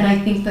zero. Yeah. And I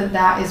think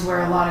that is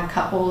where a lot of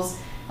couples,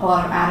 a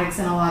lot of addicts,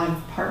 and a lot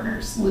of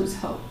partners lose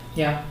hope.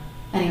 Yeah.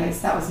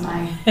 Anyways, that was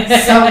my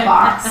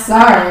soapbox.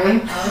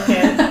 Sorry.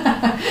 Okay.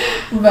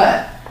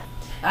 But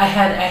I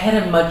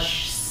had a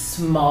much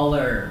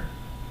smaller,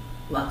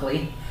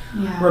 luckily,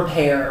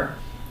 repair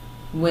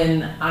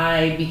when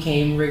I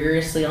became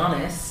rigorously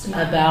honest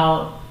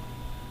about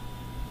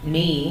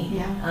me.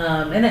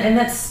 Yeah. And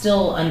that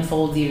still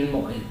unfolds even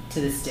more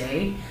to this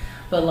day.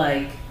 But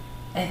like,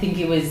 I think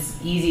it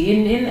was easy,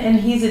 and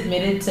he's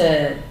admitted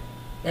to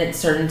at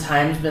certain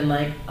times been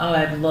like, oh,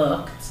 I've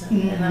looked,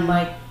 and I'm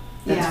like,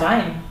 that's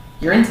fine.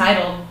 You're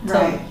entitled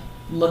to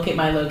look at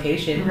my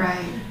location.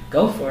 Right.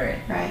 Go for it.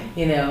 Right.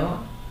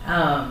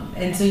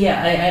 And so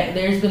I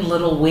there's been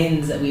little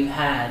wins that we've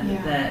had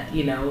that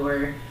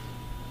where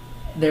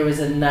there was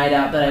a night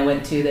out that I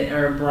went to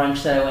or a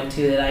brunch that I went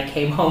to that I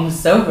came home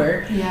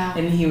sober. Yeah.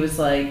 And he was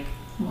like,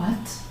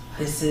 what?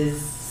 This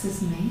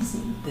is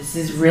amazing. This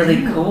is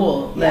really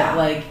cool. Yeah. That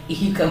like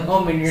you come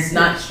home and you're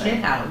not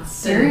shithoused.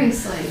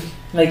 Seriously. And,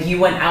 like you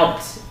went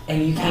out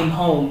and you came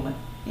home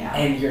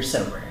and you're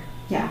sober.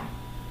 Yeah.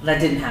 That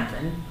didn't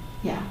happen.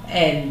 Yeah.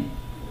 And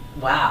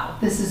wow.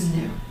 This is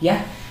new.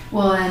 Yeah.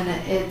 Well, and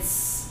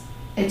it's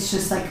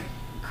just like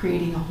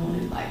creating a whole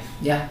new life.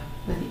 Yeah.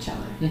 With each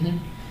other. Mm-hmm.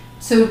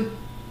 So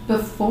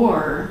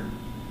before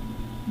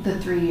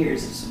the 3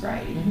 years of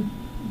sobriety,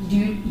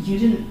 you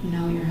didn't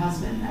know your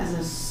husband as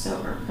a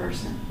sober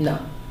person. No.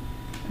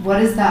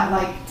 What is that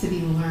like to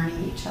be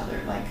learning each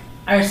other? Like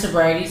my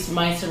sobriety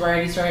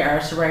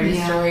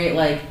story,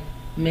 like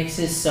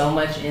mixes so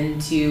much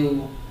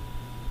into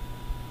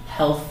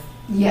health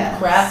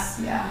crap.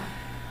 Yeah.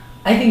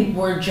 I think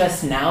we're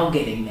just now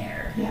getting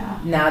there. Yeah.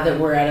 Now that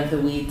we're out of the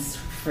weeds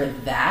for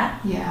that.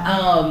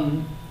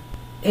 Yeah.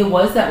 It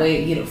was that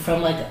way,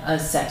 from like a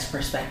sex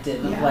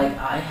perspective of like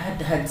I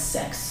had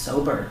sex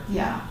sober.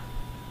 Yeah.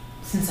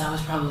 Since I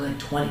was probably like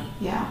 20.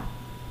 Yeah.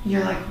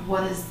 You're like,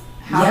 what is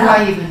How do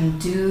I even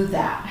do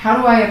that?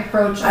 How do I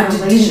approach a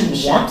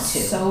relationship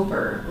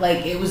sober?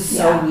 Like, it was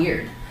so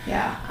weird.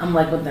 Yeah. I'm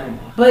like, what then?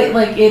 But,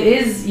 like, it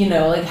is, you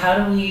know, like,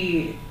 how do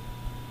we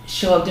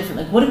show up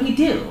different? Like, what do we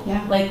do?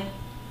 Yeah. Like,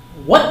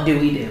 what do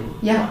we do?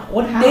 Yeah.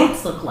 What do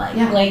dates look like?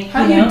 Yeah. Like,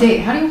 how do you date?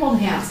 How do you hold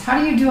hands? How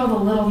do you do all the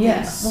little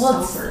things?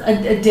 Well, sober?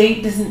 A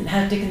date doesn't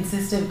have to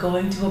consist of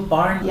going to a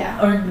bar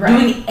or right.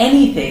 doing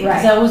anything.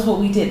 Right. That was what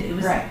we did. It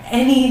was right.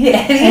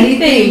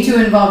 anything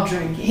to involve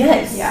drinking.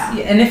 Yes. Yeah.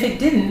 And if it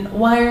didn't,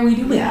 why are we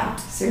doing it?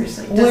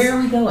 Seriously. Where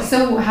are we going?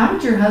 So how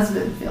did your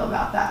husband feel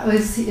about that?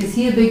 Is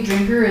he a big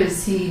drinker?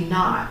 Is he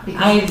not?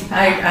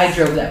 I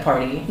drove that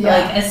party. Yeah.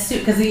 Like, as soon,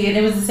 because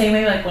it was the same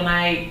way, like, when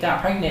I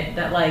got pregnant,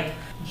 that, like,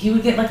 he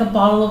would get, like, a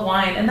bottle of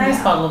wine, a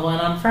nice bottle of wine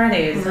on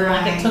Fridays. And,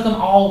 like, it took him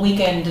all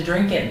weekend to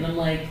drink it. And I'm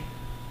like,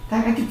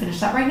 I could finish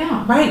that right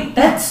now. Right.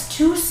 That's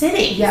 2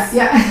 sittings.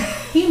 Yeah.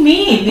 You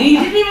mean? You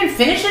didn't even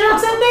finish it on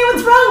Sunday?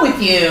 What's wrong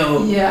with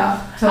you?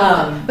 Yeah.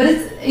 Totally. But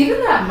it's even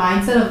that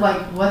mindset of,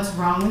 like, what's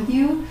wrong with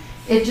you,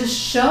 it just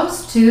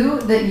shows, too,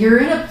 that you're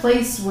in a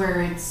place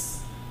where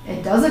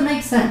it doesn't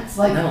make sense.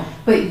 Like, no.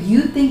 But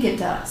you think it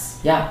does.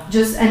 Yeah.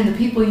 And the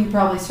people you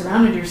probably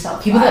surrounded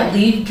yourself People by. that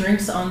leave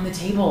drinks on the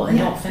table and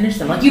don't finish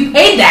them. Like, you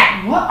paid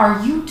that. What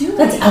are you doing?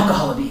 That's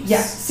alcohol abuse.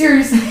 Yeah.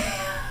 Seriously.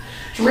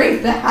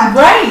 Drink that.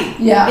 Right.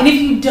 Yeah. And if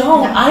you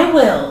don't, I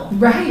will.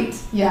 Right.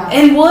 Yeah.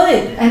 And would.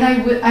 And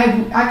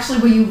I actually,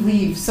 will you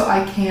leave so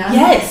I can?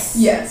 Yes.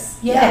 Yes.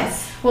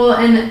 Yes. Yeah. Well,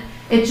 and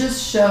it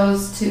just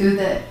shows, too,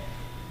 that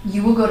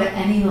you will go to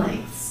any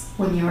lengths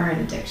when you are in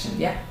addiction.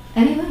 Yeah.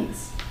 Any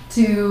lengths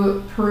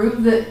to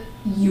prove that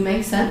you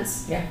make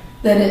sense. Yeah.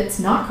 That it's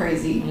not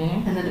crazy,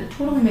 mm-hmm. and that it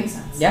totally makes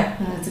sense. Yeah.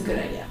 And it's a good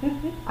idea.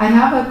 Mm-hmm. I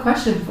have a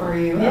question for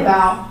you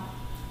about,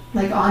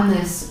 like, on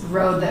this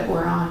road that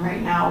we're on right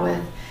now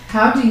with,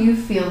 how do you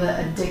feel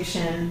that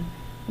addiction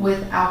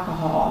with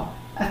alcohol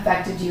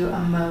affected you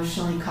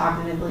emotionally,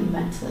 cognitively,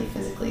 mentally,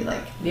 physically?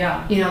 Like, you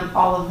know,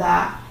 all of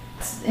that.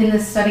 In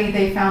this study,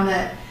 they found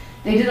that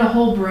they did a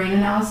whole brain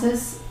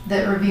analysis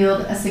that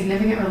revealed a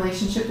significant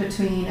relationship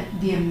between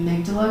the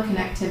amygdala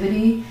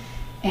connectivity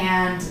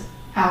and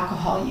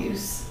alcohol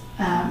use.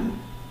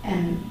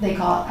 And they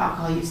call it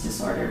alcohol use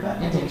disorder, but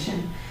mm-hmm.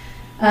 addiction.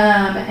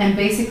 And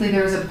basically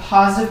there was a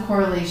positive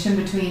correlation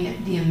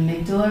between the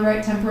amygdala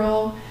right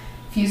temporal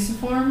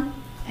fusiform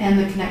and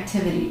the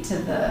connectivity to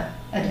the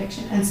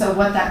addiction. And so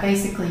what that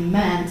basically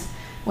meant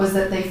was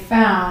that they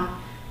found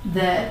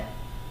that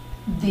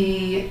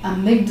the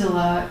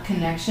amygdala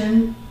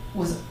connection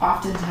was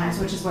oftentimes,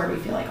 which is where we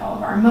feel like all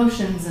of our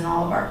emotions and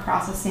all of our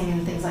processing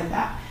and things like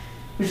that,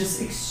 was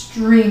just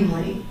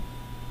extremely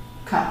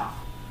cut off.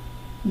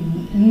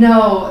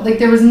 No, like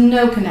there was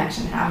no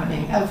connection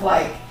happening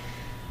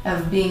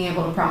of being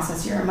able to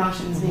process your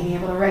emotions, mm-hmm. being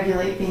able to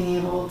regulate, being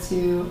able to,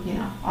 you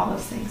know, all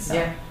those things. So.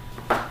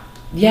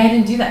 Yeah, I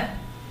didn't do that.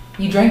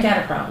 You drank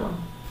out a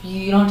problem.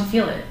 You don't have to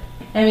feel it.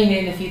 I mean,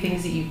 and a few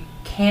things that you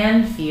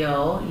can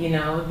feel, you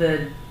know,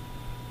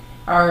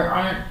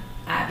 aren't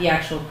at the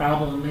actual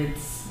problem.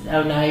 It's,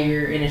 oh, now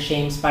you're in a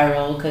shame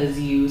spiral because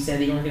you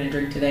said that you weren't going to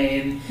drink today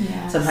and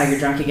somehow you're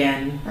drunk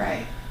again.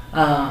 Right.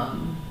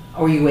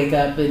 Or you wake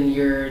up and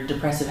you're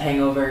depressive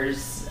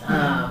hangovers.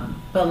 Mm-hmm.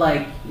 But,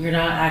 like, you're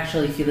not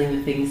actually feeling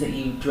the things that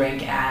you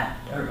drank at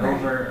or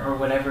over or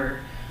whatever.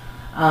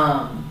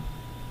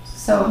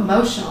 So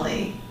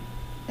emotionally,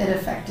 it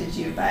affected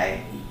you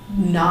by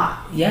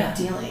not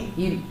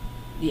dealing.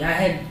 I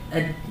had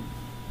a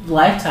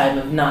lifetime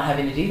of not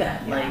having to do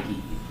that. Yeah. Like,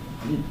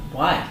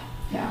 why?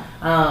 Yeah.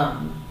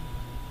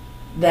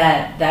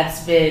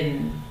 That's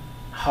been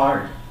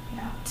hard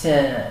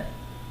to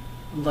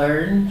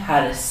learn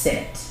how to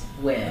sit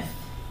with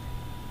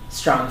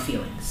strong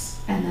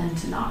feelings. And then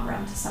to not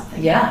run to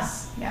something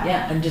else.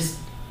 Yeah, and just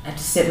have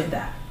to sit with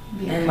that.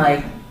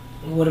 Like,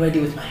 what do I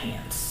do with my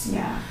hands?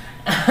 Yeah.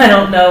 I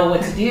don't know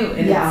what to do,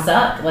 and it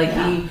sucked. Like,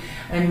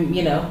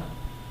 you know,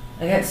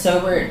 I got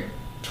sober at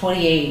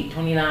 28,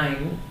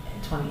 29,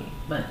 28,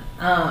 but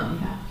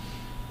I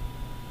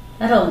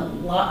had a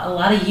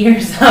lot of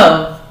years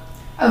of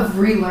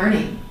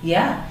relearning.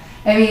 Yeah.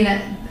 I mean,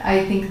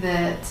 I think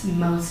that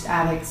most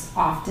addicts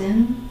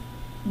often,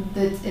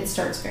 that it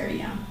starts very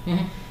young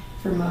mm-hmm.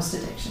 for most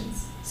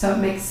addictions. So it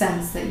makes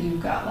sense that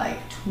you've got like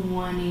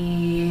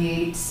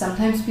 28,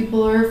 sometimes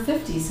people are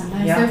 50,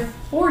 sometimes they're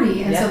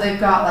 40, and so they've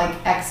got like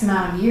X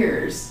amount of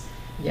years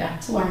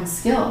to learn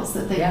skills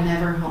that they've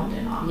never honed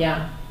in on.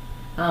 Yeah.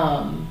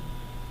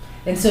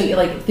 And so,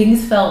 like,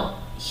 things felt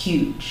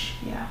huge.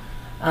 Yeah.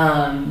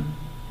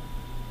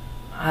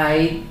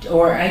 I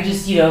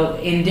just, you know,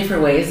 in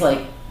different ways,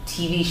 like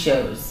TV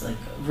shows, like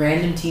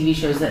random TV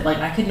shows that, like,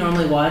 I could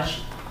normally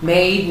watch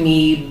made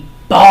me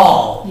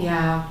bawl.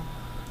 Yeah.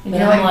 And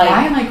you're like,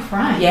 why am I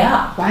crying?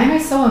 Yeah. Why am I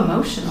so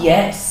emotional?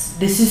 Yes.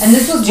 This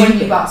was when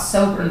you got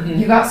sober. Mm-hmm.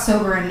 You got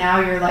sober and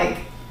now you're like,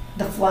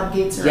 the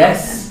floodgates are open.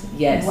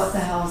 Yes. What the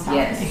hell is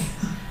happening? Yes.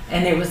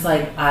 And it was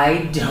like,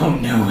 I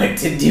don't know what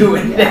to do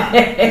with this.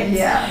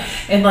 Yeah.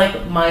 And,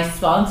 like, my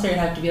sponsor would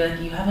have to be like,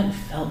 you haven't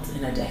felt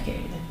in a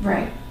decade.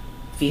 Right.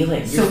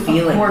 feeling. So You're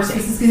feeling of course,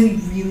 things. this is going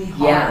to be really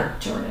hard, Yeah.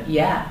 Jordan.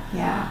 Yeah.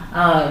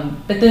 Yeah.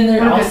 But then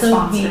there'd What a good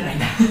also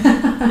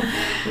sponsor.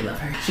 be. We love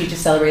her. She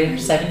just celebrated her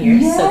 7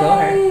 years, so go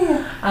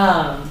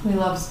her. We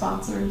love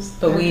sponsors.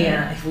 But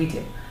They're we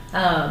do.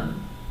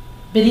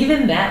 But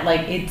even that,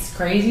 like, it's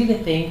crazy to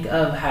think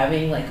of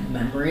having like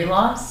memory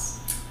loss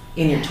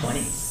in your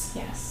 20s.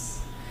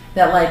 Yes.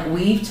 That like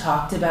we've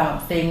talked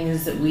about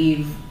things that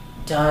we've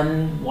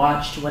done,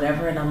 watched,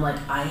 whatever, and I'm like,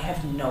 I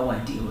have no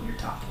idea what you're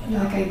talking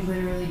You're about. like, I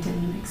literally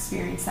didn't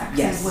experience that because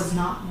Yes. I was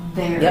not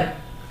there.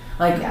 Yep.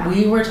 Like Yeah.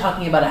 we were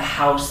talking about a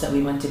house that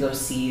we went to go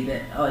see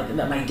that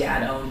my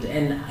dad owned,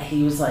 and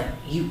he was like,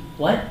 "You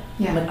what?"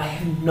 Yeah. I'm like, I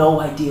have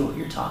no idea what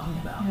you're talking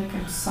about. You're like,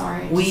 I'm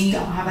sorry, I just We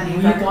don't have any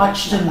we recollection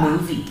watched a of that.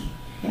 movie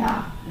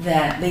Yeah.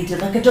 that they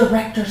did like a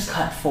director's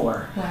cut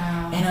for,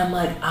 Wow. and I'm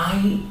like,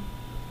 I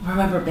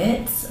remember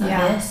bits of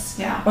Yeah. this,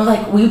 Yeah. or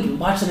like we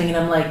watched something, and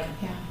I'm like,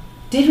 Yeah.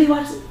 did we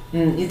watch it?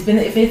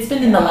 If it's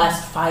been in the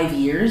last 5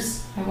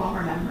 years, I won't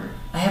remember.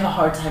 I have a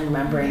hard time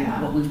remembering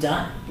Yeah. what we've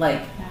done,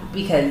 like Yeah.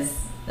 because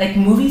like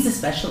movies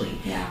especially.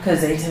 Yeah.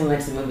 Because anytime we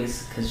went to the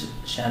movies, because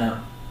shout out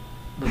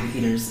movie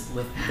theaters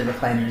with the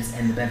recliners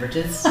and the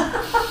beverages.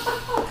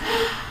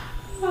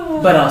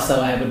 But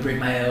also, I would bring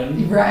my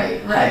own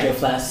Right. hydro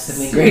flasks.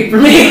 It'd be great for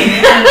me.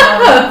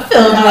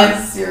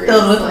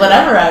 filled with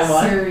whatever I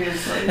want.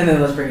 Seriously. And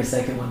then let's bring a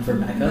second one for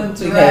backup.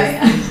 That's because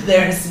right.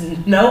 there's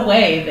no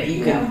way that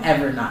you can Yeah.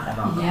 ever not have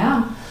alcohol.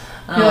 Yeah.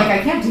 You're like, I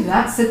can't do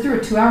that. Sit through a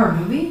 2-hour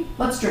movie?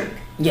 Let's drink.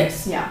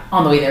 Yes. Yeah.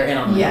 On the way there and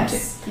on the way home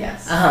Yes.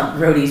 Yes. too.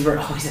 Roadies were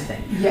always a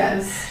thing.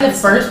 Yes. The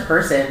first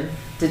person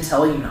to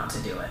tell you not to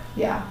do it.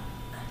 Yeah.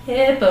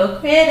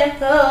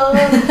 Hypocritical.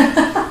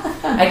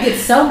 I get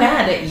so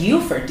mad at you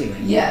for doing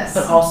it. Yes.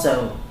 But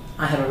also,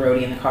 I have a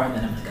roadie in the car and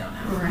then I'm going to go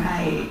now.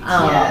 Right.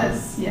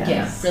 Yes. Yes.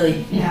 Yeah,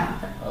 really. Yeah.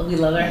 We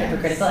love our Yes.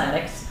 hypocritical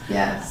addicts.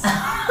 Yes.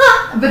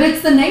 But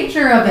it's the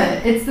nature of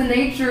it. It's the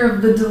nature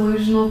of the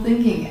delusional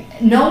thinking.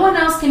 No one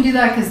else can do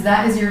that because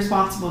that is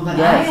irresponsible. But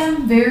Yes. I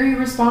am very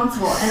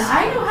responsible. And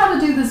I know how to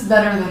do this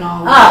better than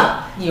all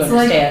of you. You It's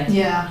like- understand.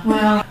 yeah.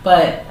 Well.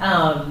 But,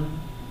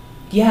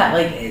 yeah,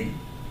 like,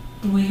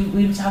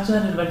 we've talked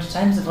about it a bunch of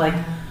times of like,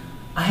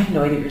 I have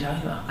no idea what you're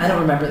talking about. I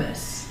don't remember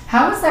this.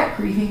 How is that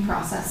grieving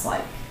process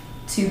like?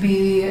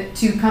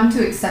 To come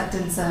to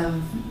acceptance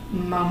of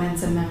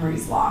moments and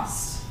memories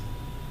lost?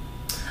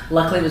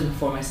 Luckily, it was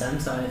before my son,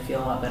 so I feel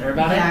a lot better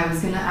about Yeah, I was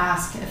gonna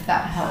ask if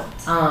that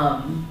helped. it.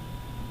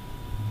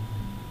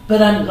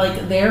 But I'm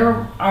like,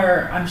 there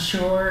are, I'm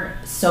sure,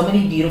 so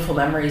many beautiful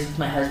memories with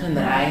my husband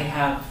that I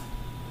have,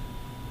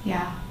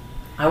 Yeah.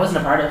 I wasn't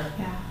a part of,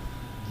 Yeah.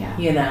 Yeah.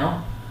 you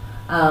know?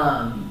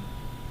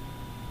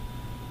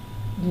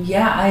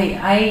 Yeah,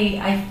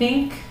 I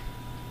think,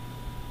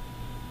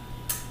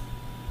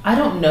 I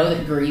don't know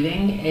that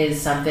grieving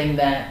is something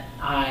that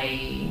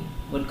I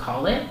would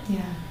call it.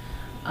 Yeah.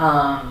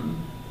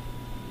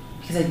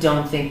 Because I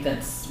don't think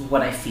that's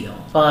what I feel.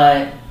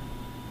 But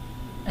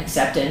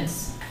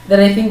acceptance. That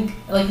I think,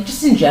 like,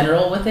 just in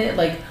general with it,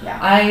 like, Yeah.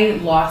 I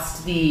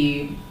lost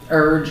the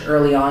urge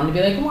early on to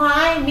be like,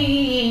 why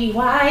me?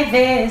 Why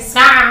this?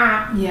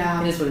 Ah!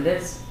 Yeah. It is what it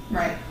is.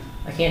 Right.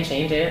 I can't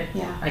change it.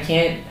 Yeah. I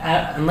can't,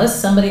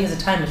 unless somebody has a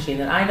time machine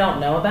that I don't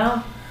know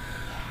about.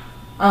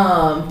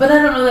 But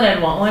I don't know that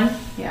I'd want one.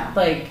 Yeah.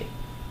 Like,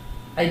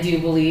 I do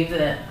believe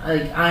that,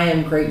 like, I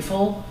am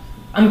grateful.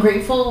 I'm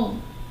grateful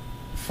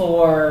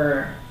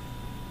for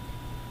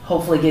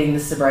hopefully getting the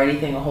sobriety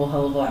thing a whole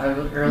hell of a lot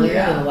earlier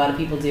Yeah. than a lot of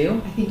people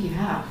do. I think you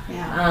have.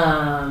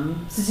 Yeah.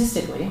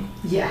 Statistically.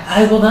 Yes.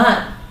 I will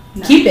not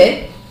No. keep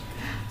it,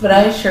 but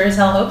I sure as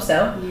hell hope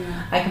so. Yeah.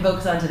 I can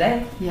focus on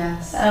today.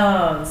 Yes.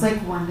 Um, It's like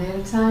one day at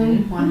a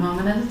time, Mhm. one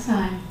moment at a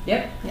time.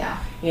 Yep. Yeah.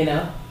 You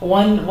know,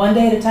 one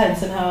day at a time.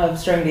 Somehow I've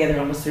strung together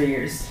almost 3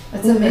 years.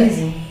 That's Who the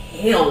amazing.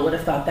 hell would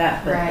have thought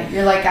that? But Right.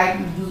 You're like,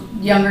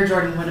 younger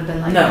Jordan would have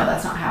been like, No. no,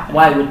 that's not happening.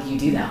 why would you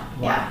do that?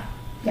 No. Why?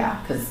 Yeah.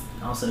 Because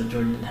also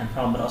Jordan didn't have a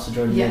problem, but also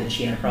Jordan Yeah. knew that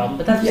she had a problem.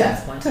 But that's Yeah.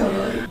 just the point.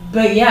 Totally.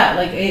 But yeah,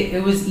 like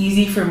it was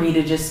easy for me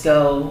to just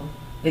go,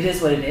 it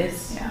is what it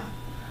is. Yeah.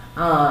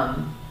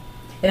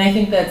 And I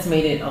think that's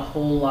made it a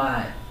whole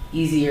lot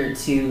easier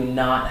to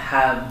not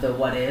have the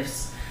what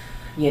ifs,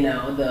 you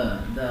know, the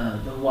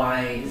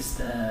whys,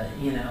 the,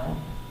 you know,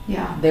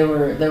 Yeah. there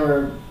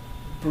were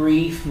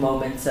brief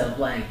moments of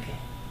like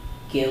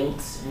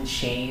guilt and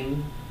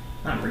shame,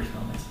 not brief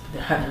moments,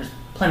 but there's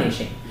plenty of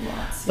shame,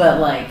 Lots. but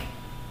like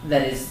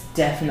that is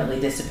definitely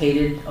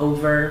dissipated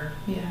over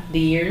Yeah. the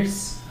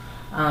years,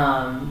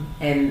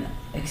 and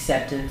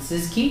acceptance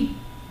is key.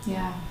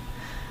 Yeah.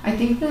 I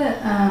think that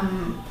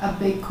a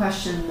big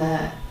question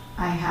that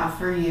I have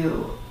for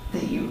you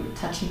that you were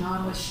touching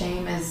on with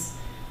shame is,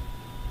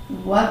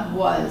 what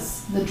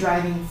was the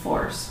driving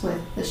force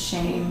with the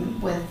shame,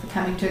 with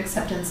coming to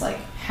acceptance? Like,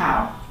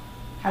 how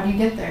do you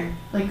get there?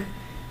 Like,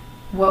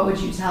 what would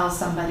you tell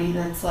somebody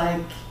that's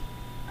like,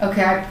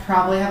 okay, I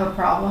probably have a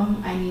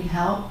problem, I need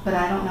help, but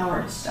I don't know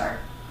where to start?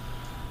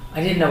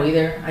 I didn't know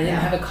either. I didn't Yeah.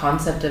 have a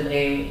concept of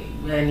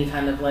any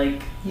kind of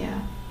like Yeah.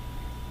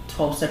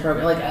 12-step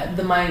program.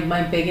 Like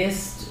my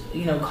biggest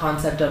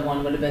concept of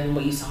one would have been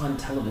what you saw on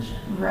television.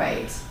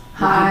 Right.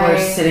 People are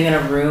sitting in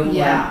a room,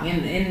 Yeah.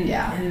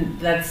 and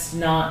that's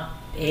not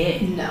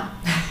it. No.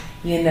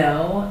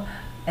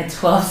 A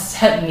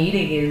 12-step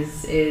meeting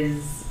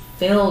is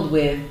filled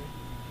with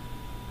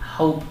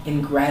hope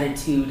and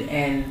gratitude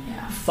and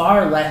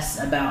far less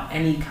about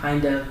any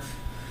kind of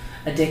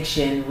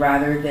addiction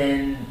rather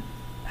than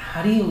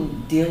how do you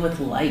deal with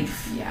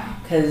life? Yeah.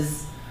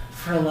 Because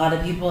for a lot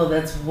of people,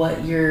 that's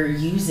what you're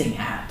using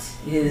at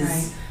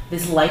is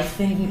this life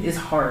thing is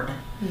hard.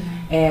 Yeah.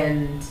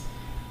 And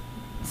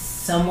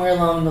somewhere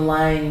along the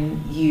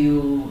line,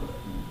 you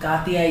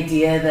got the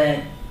idea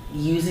that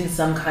using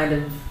some kind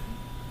of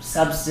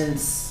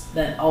substance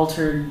that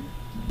altered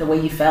the way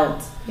you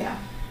felt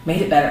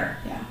made it better.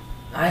 Yeah.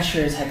 I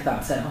sure as heck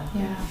thought so.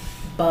 Yeah.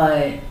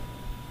 But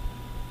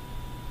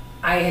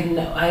I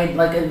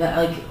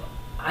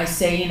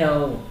say,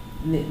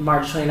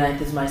 March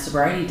 29th is my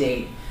sobriety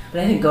date,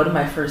 but I didn't go to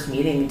my first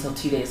meeting until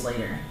 2 days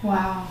later.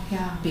 Wow.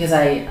 Yeah. Because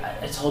I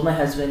told my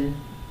husband,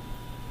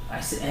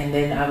 and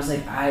then I was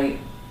like,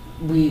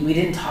 we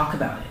didn't talk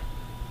about it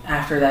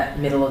after that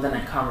middle of the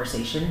night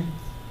conversation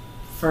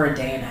for a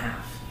day and a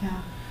half.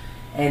 Yeah.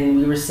 And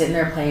we were sitting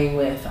there playing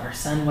with our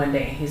son one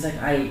day, and he's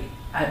like, I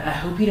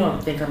hope you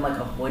don't think I'm like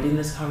avoiding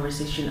this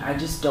conversation. I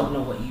just don't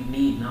know what you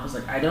need. And I was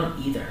like, I don't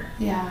either.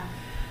 Yeah.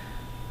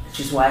 Which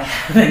is why I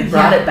haven't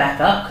brought it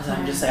back up, because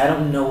I'm just like, I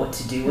don't know what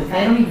to do with it.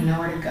 I don't even know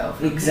where to go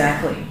from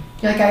Exactly.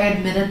 here. Like, I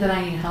admitted that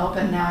I need help,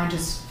 and now I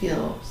just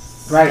feel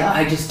stuck. Right.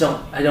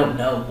 I don't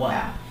know what.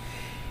 Yeah.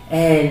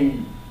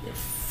 And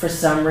for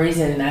some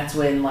reason, that's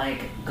when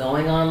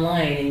going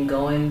online and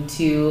going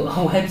to a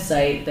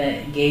website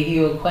that gave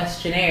you a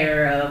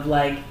questionnaire of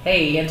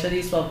hey, answer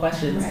these 12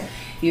 questions. Right.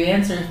 If you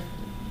answer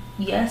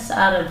yes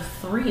out of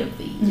 3 of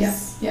these,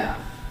 Yes. Yeah.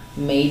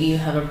 maybe you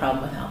have a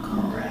problem with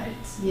alcohol. Right.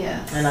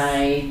 Yes. And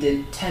I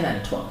did 10 out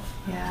of 12.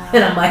 Yeah.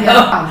 And I'm like,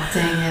 oh,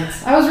 dang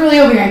it. I was really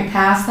hoping I'd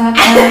pass that.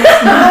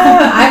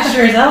 I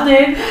sure as hell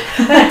did.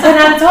 10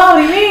 out of 12, what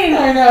do you mean?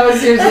 I know,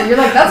 seriously. You're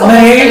like, that's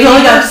Wait,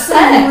 almost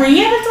 80%.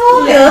 3 out of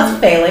 12? Yeah. Yeah, that's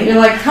failing. You're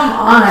like, come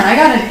on. I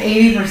got an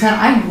 80%.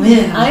 I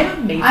win.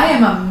 I'm amazing. I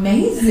am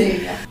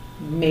amazing.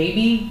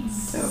 Maybe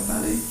So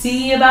funny.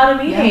 see about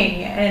a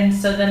meeting. And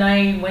so then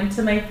I went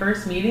to my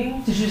first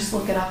meeting. Did you just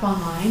look it up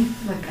online?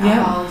 Like Yeah.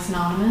 Alcoholics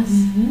Anonymous?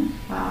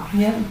 Mm-hmm. Wow.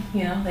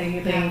 Yep.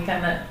 They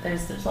kind of,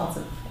 there's lots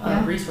of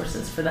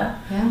resources for that.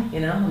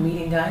 Yeah. A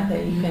meeting guide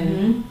that you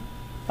can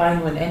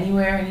find one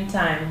anywhere,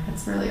 anytime.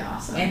 That's really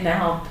awesome. And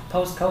now,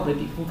 post-COVID,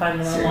 you can find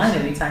them online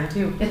anytime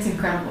too. It's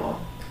incredible.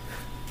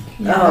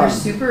 Yeah, they're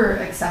super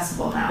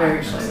accessible now, very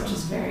actually, accessible. which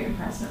is very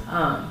impressive.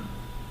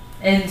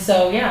 And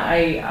so,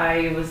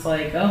 I was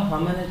like, oh,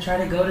 I'm going to try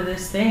to go to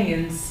this thing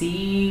and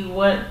see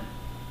what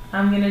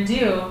I'm going to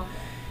do.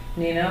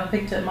 And,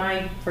 picked up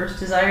my first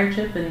Desire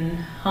chip and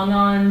hung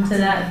on to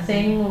that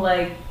thing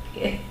like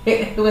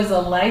it was a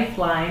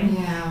lifeline.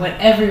 Yeah. Went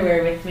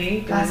everywhere with me.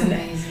 It That's was in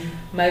amazing.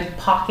 my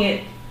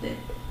pocket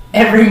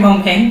every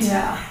moment.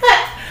 Yeah.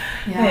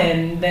 Yeah.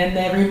 And then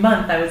every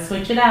month I would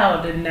switch it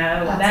out, and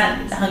now That's that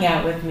amazing. hung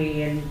out with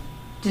me. And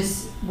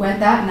Just when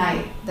that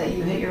night that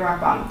you hit your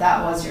rock bottom,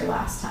 that was your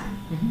last time.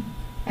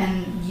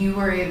 And you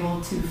were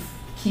able to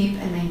keep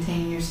and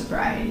maintain your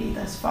sobriety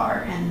thus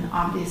far. And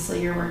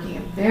obviously you're working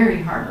a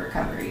very hard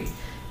recovery.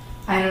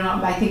 I don't know,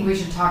 but I think we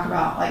should talk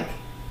about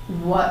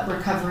what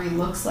recovery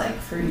looks like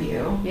for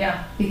you.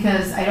 yeah.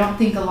 Because I don't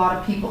think a lot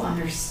of people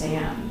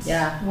understand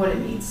Yeah. what it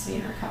means to be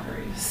in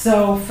recovery.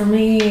 So for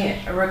me,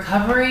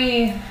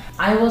 recovery,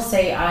 I will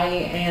say I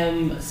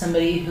am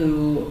somebody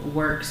who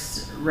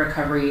works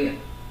recovery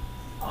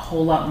a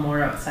whole lot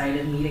more outside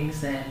of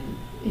meetings than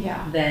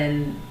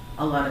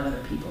a lot of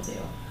other people do.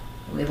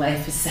 The way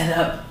life is set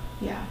up.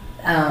 Yeah.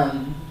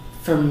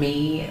 For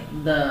me,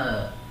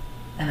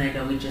 and I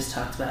know we just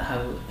talked about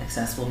how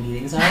accessible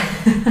meetings are,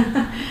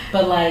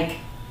 but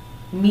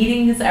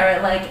meetings are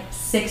at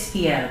 6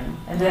 p.m.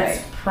 and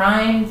that's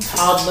prime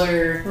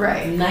toddler,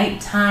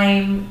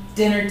 nighttime,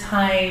 dinner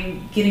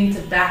time, getting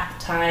to bath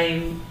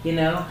time,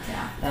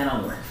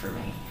 that'll work for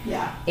me.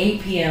 Yeah.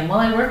 8 p.m. Well,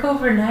 I work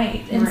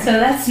overnight, and so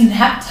that's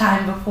nap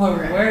time before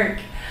work.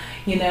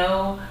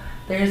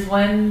 There's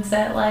ones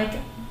at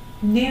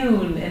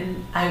noon,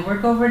 and I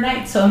work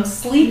overnight, so I'm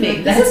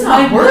sleeping. This That's is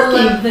not my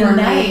working middle of the for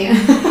night.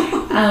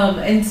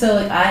 me. And so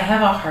I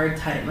have a hard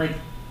time.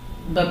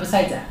 But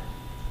besides that,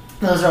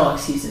 those are all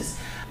excuses.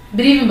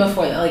 But even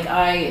before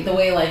that, the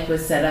way life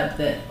was set up,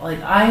 that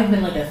I have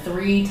been a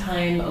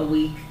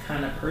 3-time-a-week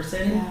kind of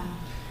person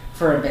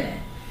for a minute.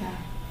 Yeah.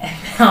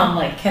 And now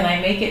I'm can I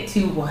make it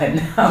to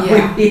 1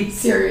 a week?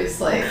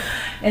 Seriously.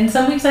 And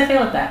some weeks I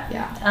fail at that.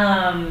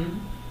 Yeah.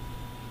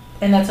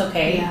 And that's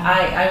okay. Yeah.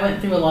 I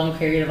went through a long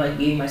period of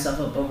beating myself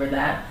up over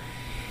that.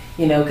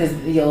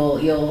 Because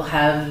you'll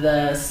have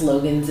the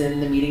slogans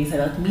in the meetings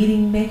that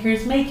meeting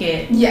makers make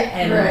it. Yeah.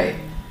 And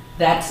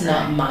that's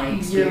not my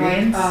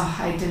experience. You're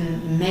I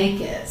didn't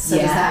make it. So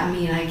Yeah. does that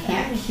mean I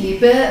can't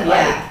keep it?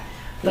 Yeah.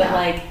 But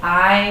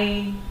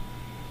I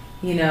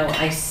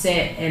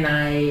sit and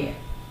I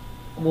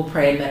will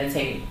pray and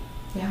meditate.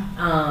 Yeah.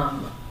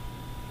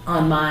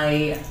 on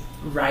my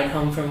ride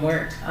home from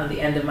work on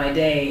the end of my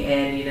day,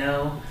 and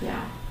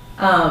Yeah.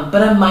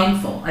 but I'm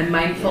mindful.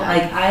 Yeah.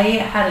 Like I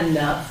had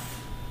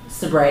enough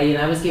sobriety,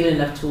 and I was given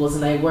enough tools,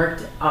 and I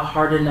worked a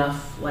hard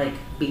enough like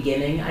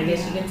beginning, I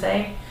guess you can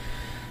say,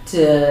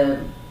 to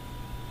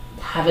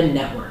have a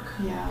network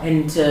Yeah.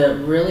 and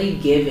to really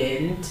give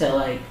in to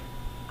like,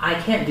 I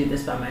can't do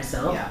this by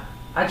myself. Yeah.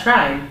 I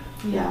tried.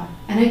 Yeah.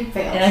 And it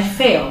failed. And I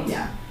failed.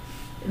 Yeah.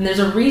 And there's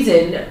a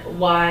reason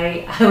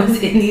why I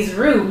was in these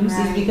rooms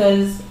Right. is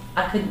because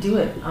I couldn't do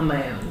it on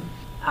my own.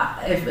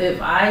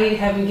 If I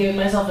haven't given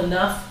myself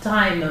enough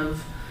time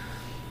of,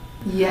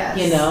 Yes.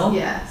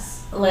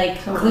 Yes.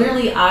 like, Totally.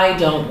 clearly I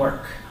don't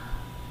work.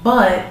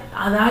 But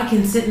I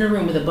can sit in a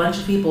room with a bunch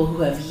of people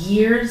who have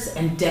years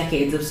and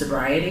decades of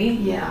sobriety,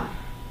 Yeah.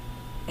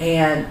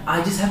 and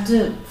I just have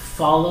to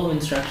follow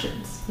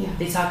instructions. Yeah.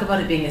 They talk about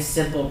it being a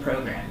simple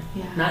program.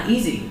 Yeah. Not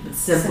easy, but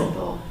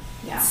simple.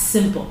 Yeah.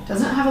 Simple.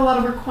 Doesn't have a lot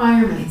of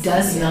requirements. It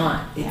does Yeah.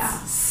 not. It's Yeah.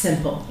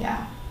 simple.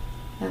 Yeah.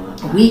 I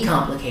love that. We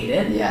complicate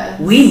it. Yes.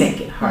 We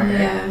make it harder.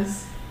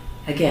 Yes.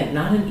 Again,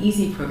 not an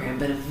easy program,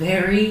 but a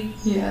very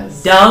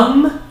Yes.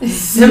 dumb,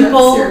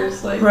 simple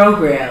Seriously.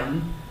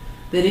 program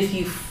that if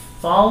you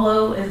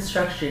follow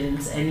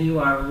instructions and you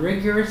are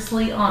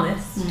rigorously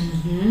honest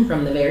Mm-hmm.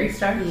 from the very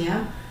start, Yeah.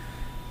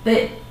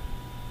 that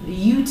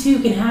you too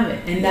can have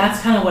it. And that's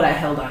kind of what I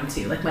held on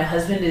to. Like my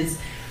husband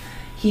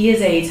he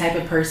is a type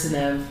of person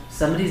of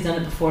somebody's done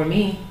it before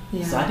me,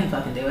 Yeah. so I can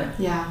fucking do it.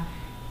 Yeah.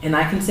 And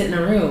I can sit in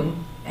a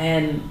room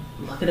and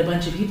look at a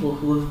bunch of people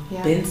who have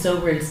Yeah. been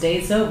sober and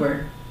stayed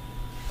sober,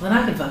 then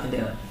I can fucking do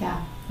it. Yeah.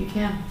 You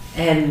can.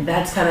 And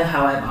that's kind of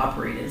how I've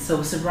operated.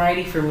 So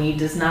sobriety for me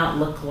does not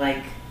look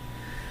like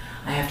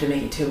I have to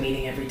make it to a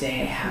meeting every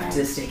day. I have to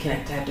Right. stay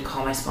connected. I have to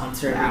call my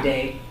sponsor Yeah. every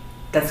day.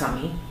 That's not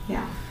me.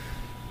 Yeah.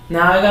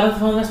 Now I got off the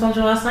phone with my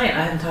sponsor last night.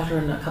 I haven't talked to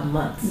her in a couple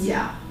months.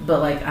 Yeah. But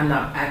like I'm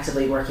not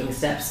actively working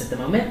steps at the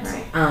moment.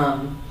 Right.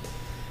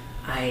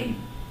 I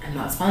am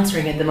not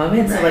sponsoring at the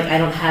moment, so Right. like I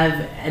don't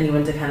have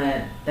anyone to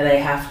that I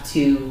have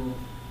to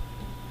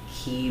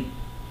keep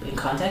in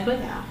contact with.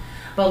 Yeah.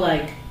 But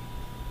like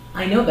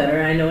I know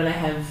better. I know when I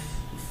have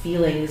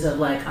feelings of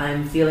like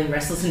I'm feeling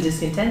restless and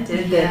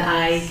discontented, that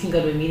I Yes. can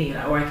go to a meeting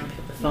or I can pick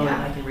up the phone and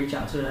Yeah. I can reach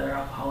out to another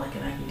alcoholic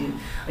and I can do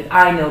like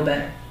I know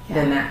better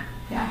than Yeah. that.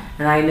 Yeah.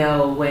 And I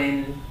know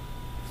when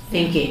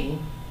thinking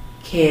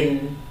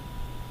can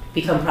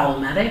become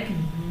problematic,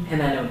 Mm-hmm.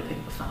 and I know to pick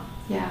up the phone.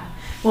 Yeah.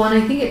 Well,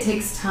 and I think it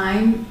takes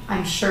time,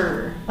 I'm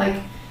sure. Like,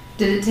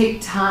 did it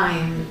take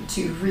time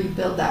to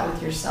rebuild that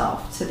with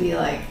yourself? To be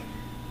like,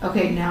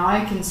 okay, now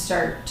I can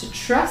start to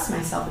trust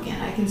myself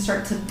again. I can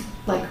start to,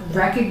 like,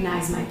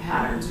 recognize my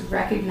patterns,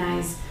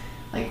 recognize,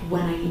 like,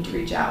 when I need to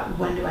reach out,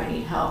 when do I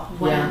need help,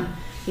 when,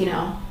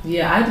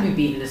 Yeah, I had to be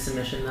beaten to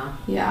submission though.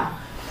 yeah.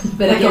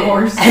 But Like a again,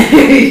 horse.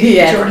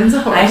 yeah, Jordan's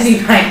a horse. I had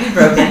to be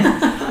broken.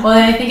 Well,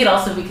 and I think it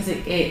also because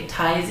it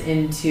ties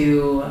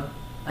into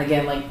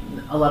again like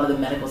a lot of the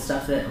medical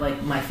stuff that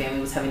like my family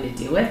was having to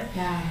deal with.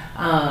 Yeah.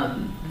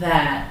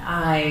 That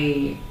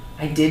I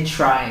did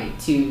try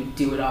to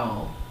do it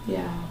all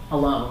Yeah.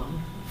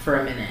 alone for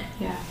a minute,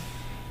 Yeah.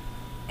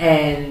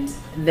 and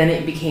then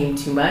it became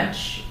too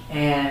much,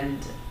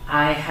 and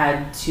I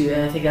had to.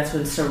 And I think that's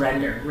when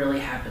surrender really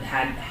happened.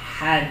 Had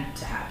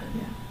to happen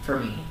Yeah. for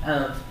me.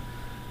 Of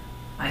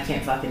I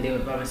can't fucking do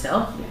it by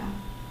myself.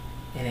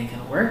 Yeah. It ain't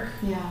gonna work.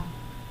 Yeah.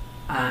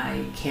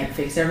 I can't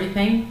fix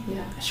everything.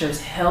 Yeah. I sure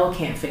as hell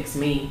can't fix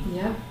me,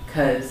 Yep.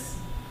 because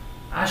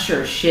I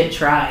sure as shit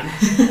tried.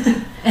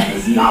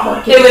 It's not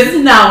working. It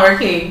was not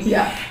working.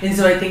 Yeah. And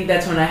so I think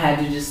that's when I had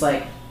to just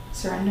like,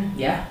 Surrender.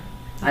 yeah,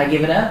 I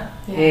give it up.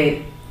 Yeah.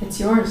 It's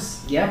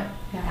yours. Yep.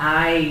 Yeah.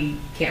 I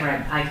can't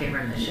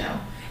run this show. Yeah.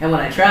 And when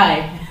I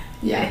try,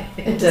 Yeah.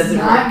 it It does doesn't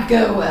not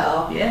go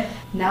well. yeah.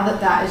 Now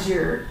that is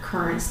your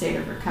current state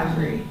of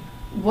recovery,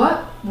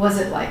 what was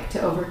it like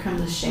to overcome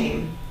the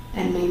shame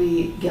and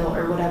maybe guilt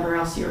or whatever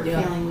else you were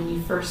Yeah. feeling when you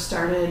first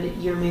started?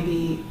 You're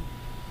maybe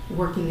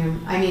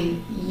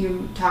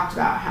you talked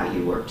about how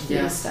you worked through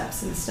Yeah. the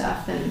steps and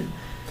stuff and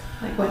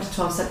like went to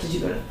 12 step. Did you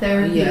go to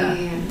therapy? Yeah.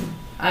 And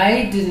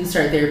I didn't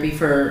start therapy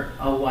for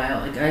a while.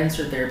 Like I didn't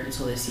start therapy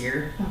until this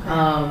year.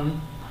 Okay.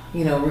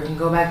 We can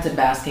go back to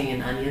basking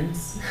in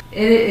onions.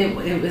 It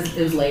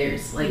was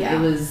layers. Like Yeah. it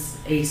was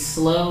a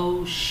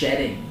slow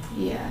shedding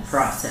yes.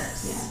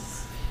 process.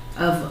 Yes.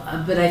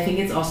 But I think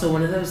it's also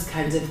one of those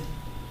kinds of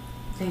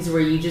things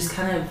where you just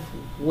kind of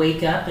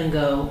wake up and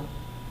go,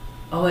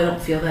 oh, I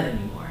don't feel that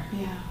anymore.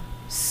 Yeah.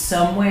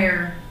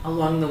 Somewhere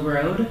along the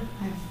road,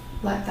 I've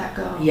let that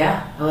go.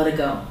 yeah, I let it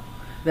go.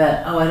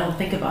 That, oh, I don't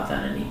think about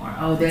that anymore.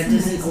 Oh, that That's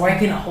doesn't, amazing.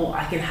 or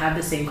I can have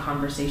the same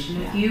conversation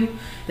with Yeah. you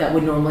that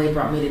would normally have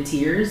brought me to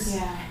tears,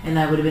 Yeah. and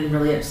I would have been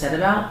really upset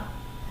about,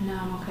 No,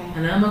 I'm okay.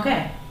 and I'm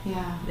okay.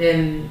 Yeah.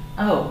 And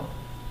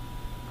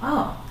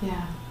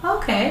Yeah.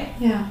 okay,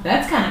 Yeah.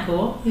 that's kind of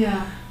cool.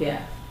 Yeah. Yeah,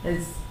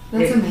 That's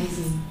it-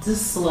 amazing. It's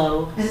just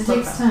slow. And it slow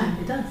takes process. time.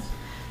 It does.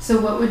 So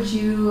what would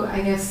you,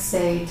 I guess,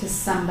 say to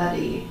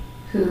somebody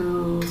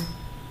who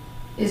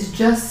is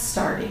just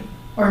starting?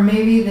 Or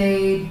maybe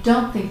they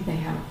don't think they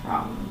have a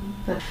problem,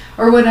 but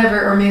or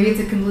whatever. Or maybe it's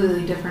a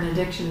completely different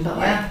addiction. But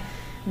like,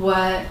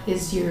 what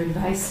is your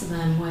advice to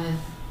them with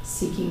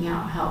seeking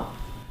out help?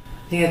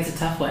 I think that's a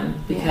tough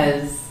one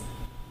because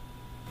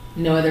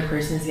no other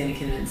person is going to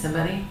convince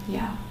somebody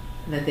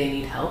that they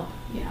need help.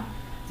 Yeah.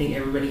 I think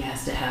everybody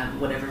has to have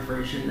whatever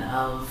version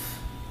of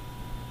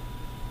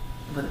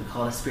what they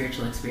call a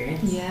spiritual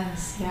experience.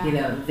 Yes. Yeah. You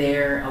know,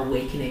 their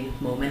awakening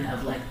moment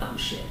of like, oh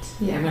shit.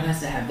 Yeah. Everyone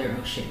has to have their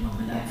oh shit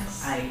moment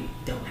of I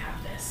don't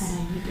have this. And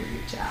I need to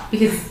reach out.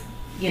 Because,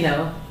 you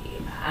know,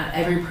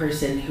 every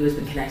person who has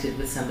been connected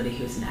with somebody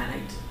who's an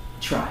addict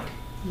tried.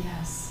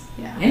 Yes.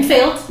 Yeah. And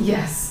failed.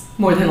 Yes.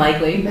 More than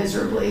likely.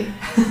 Miserably.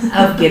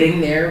 Of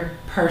getting their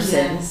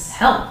person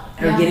help.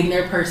 Or getting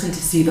their person to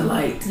see the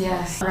light.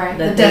 Yes. Right.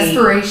 The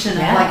desperation of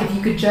like, if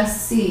you could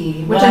just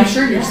see, which I'm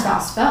sure your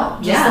spouse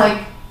felt. Just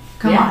like,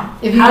 come on.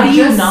 If you How do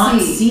you just not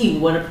see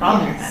what a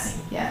problem you're having?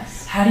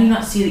 Yes. How do you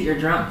not see that you're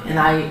drunk? And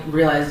I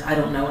realized I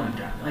don't know when I'm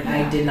drunk. Like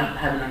I did not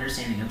have an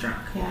understanding of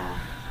drunk. Yeah.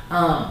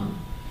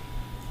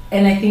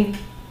 And I think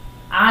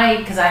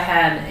because I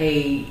had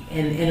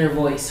an inner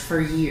voice for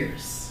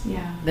years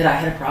that I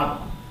had a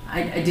problem.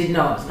 I didn't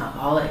know I was an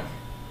alcoholic.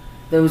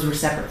 Those were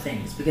separate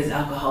things because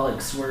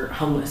alcoholics were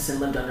homeless and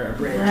lived under a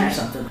bridge or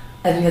something.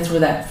 I think that's where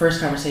that first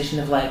conversation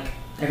of like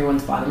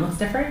everyone's bottom looks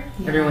different,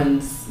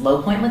 everyone's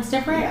low point looks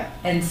different,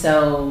 and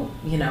so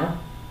you know,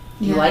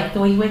 you like the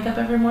way you wake up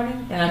every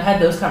morning. And I've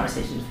had those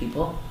conversations with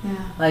people.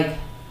 Like,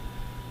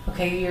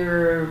 okay,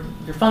 you're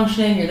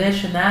functioning, you're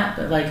this and that,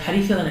 but like, how do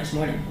you feel the next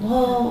morning?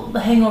 Well, the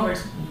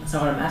hangovers. That's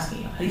not what I'm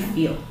asking you. How do you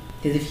feel?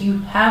 Because if you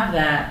have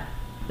that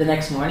the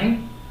next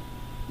morning,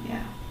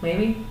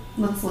 maybe.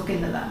 Let's look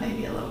into that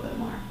maybe a little bit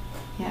more.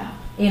 Yeah.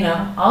 You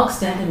know, I'll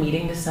extend a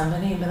meeting to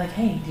somebody and be like,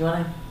 hey, do you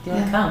want to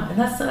come? And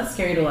that's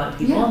scary to a lot of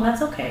people, and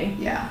that's okay.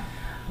 Yeah.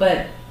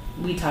 But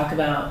we talk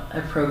about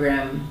a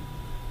program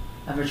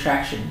of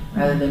attraction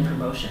rather than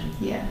promotion.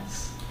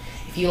 Yes.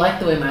 If you like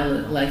the way my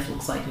life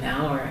looks like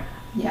now, or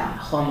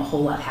I'm a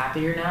whole lot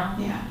happier now,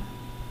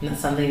 and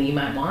that's something you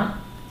might want,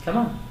 come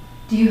on.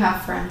 Do you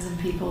have friends and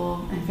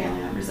people and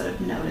family members that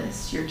have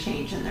noticed your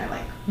change and they're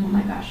like, oh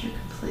my gosh, you're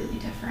completely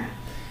different?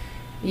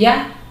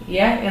 Yeah,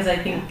 because I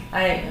think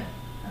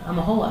I'm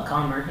a whole lot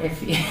calmer.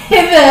 If you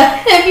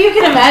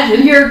can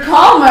imagine, you're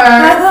calmer.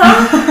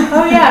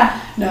 Oh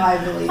yeah. No,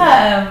 I believe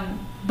it.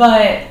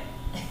 But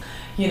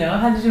you know,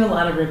 I've had to do a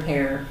lot of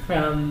repair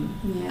from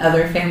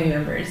other family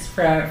members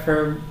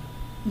for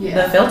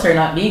the filter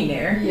not being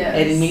there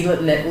and me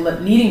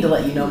needing to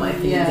let you know my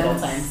feelings at all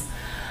times.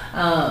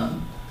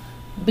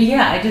 But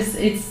yeah,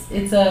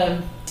 it's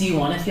a. Do you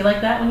want to feel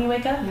like that when you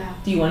wake up? Yeah.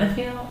 Do you want to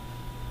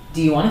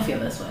feel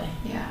this way?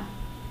 Yeah.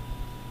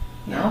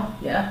 No?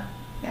 Yeah?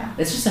 Yeah.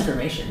 It's just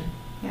information.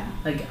 Yeah.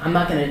 Like, I'm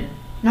not going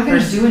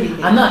to do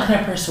anything. I'm not going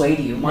to persuade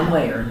you one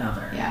way or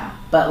another. Yeah.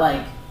 But,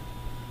 like,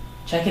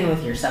 check in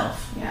with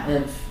yourself.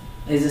 Yeah.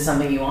 Is this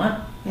something you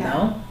want? Yeah.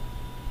 No?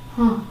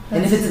 Huh.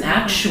 And if it's an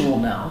actual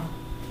no,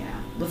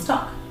 let's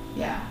talk.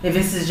 Yeah. If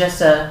this is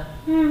just a,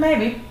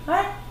 maybe, all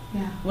right.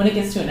 Yeah. When it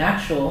gets to an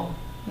actual,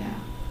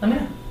 let me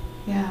know.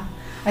 Yeah.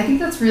 I think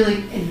that's really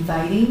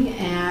inviting,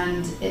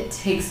 and it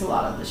takes a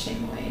lot of the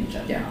shame away and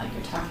judgment like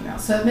you're talking about.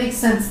 So it makes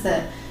sense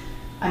that,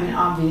 I mean,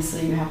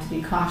 obviously you have to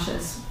be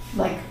cautious,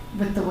 like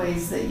with the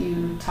ways that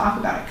you talk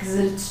about it, because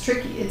it's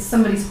tricky. It's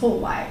somebody's whole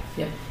life.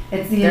 Yep.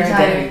 It's the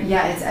entire,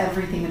 it's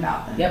everything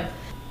about them. Yep.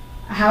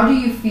 How do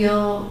you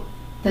feel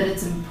that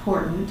it's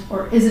important,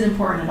 or is it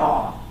important at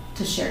all,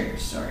 to share your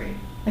story?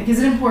 Like, is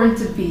it important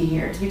to be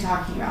here, to be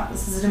talking about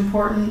this? Is it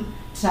important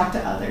to talk to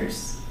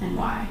others, and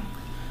why?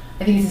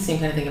 I think it's the same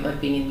kind of thing of like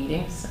being in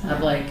meetings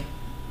of like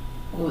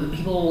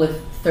people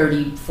with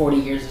 30, 40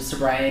 years of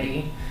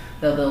sobriety.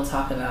 They'll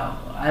talk about,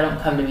 I don't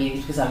come to meetings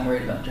because I'm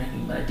worried about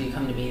drinking, but I do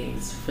come to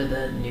meetings for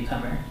the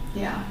newcomer.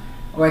 Yeah.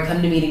 Or I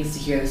come to meetings to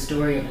hear the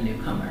story of a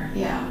newcomer.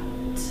 Yeah.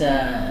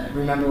 To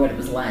remember what it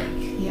was like.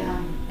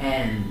 Yeah.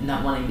 And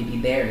not wanting to be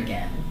there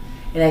again.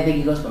 And I think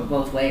it goes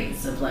both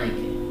ways of like,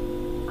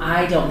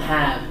 I don't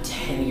have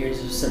 10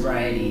 years of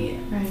sobriety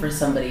for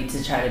somebody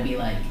to try to be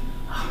like,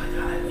 oh my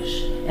God, I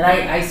wish. And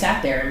I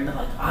sat there and been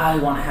like, I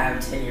want to have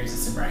 10 years of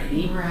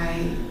sobriety.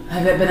 Right.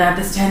 I've been at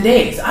this 10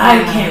 days.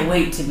 I can't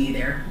wait to be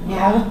there.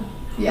 Well,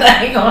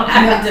 that ain't gonna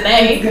happen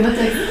today. It's gonna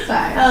take some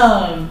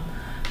time.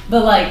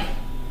 But like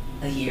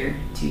a year,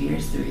 2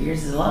 years, 3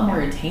 years is a lot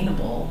more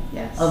attainable.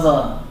 Yes. Of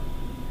a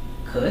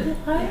could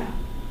I? Yeah.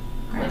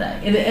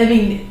 Right. Could I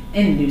mean,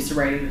 in new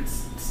sobriety,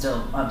 it's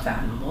still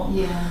unfathomable.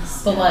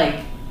 Yes. But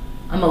like,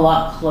 I'm a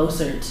lot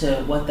closer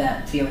to what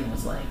that feeling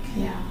was like.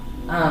 Yeah.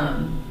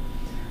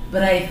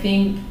 But I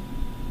think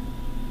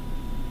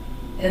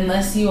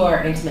unless you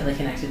are intimately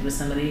connected with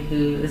somebody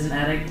who is an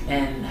addict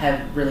and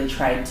have really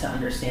tried to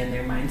understand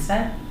their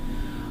mindset,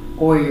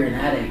 or you're an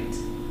addict,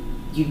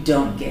 you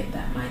don't get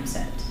that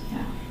mindset.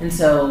 Yeah. And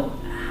so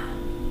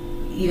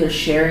either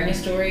sharing a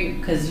story,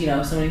 because, you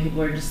know, so many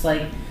people are just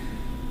like,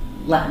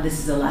 this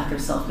is a lack of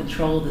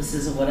self-control, this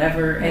is a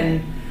whatever,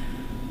 and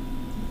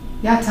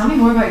Yeah, tell me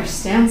more about your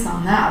stance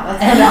on that. Let's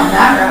go down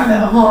that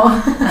rabbit hole.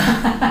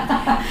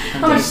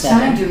 How much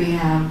time do we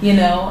have? You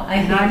know,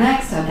 our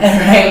next episode.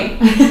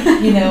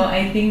 Right. You know,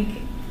 I think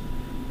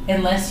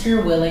unless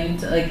you're willing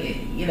to, like,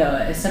 you know,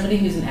 as somebody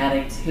who's an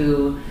addict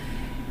who,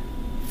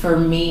 for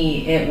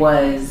me, it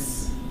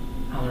was,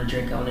 I want to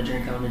drink. When's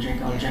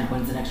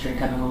the next drink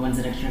coming? When's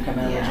the next drink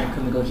coming? I want to drink.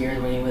 Can we go here?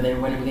 When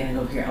are we going to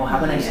go here? Oh, how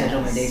can I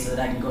schedule my day so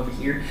that I can go over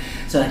here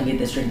so that I can get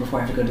this drink before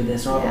I have to go do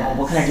this? Or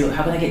what can I do?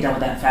 How can I get done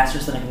with that faster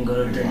so that I can go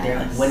to a drink there?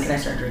 Like, when can I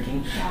start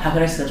drinking? How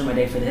can I schedule my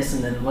day for this?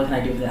 And then what can I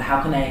do with that?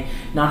 How can I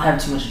not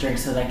have too much to drink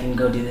so that I can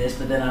go do this?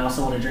 But then I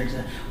also want to drink.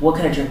 What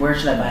can I drink? Where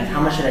should I buy it?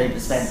 How much should I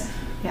spend?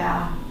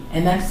 Yeah.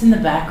 And that's in the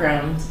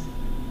background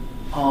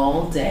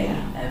all day,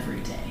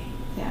 every day.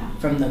 Yeah.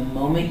 From the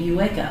moment you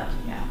wake up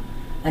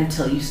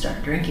until you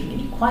start drinking and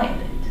you quiet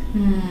it.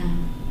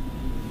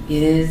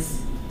 It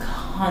is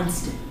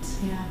constant.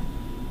 Yeah.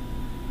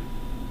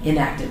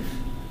 Inactive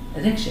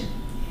addiction.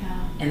 Yeah.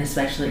 And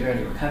especially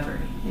early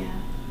recovery. Yeah.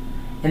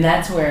 And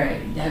that's where I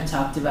have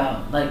talked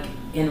about, like,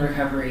 in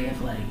recovery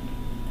of, like,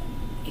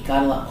 it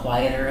got a lot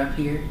quieter up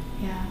here.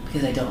 Yeah.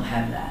 Because I don't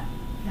have that.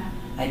 Yeah.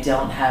 I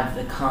don't have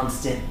the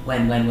constant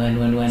when,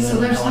 so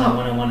there's hope.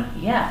 I want.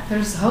 Yeah.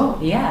 There's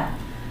hope. Yeah.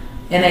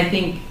 And I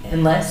think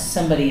unless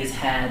somebody has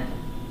had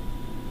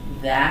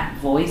that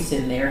voice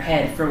in their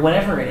head for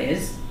whatever it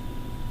is,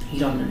 you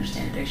don't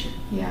understand addiction.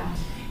 Yeah.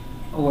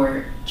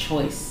 Or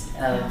choice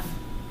of...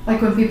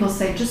 Like when people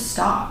say, just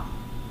stop.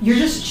 You're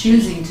just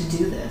choosing to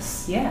do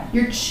this. Yeah.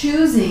 You're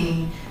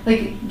choosing,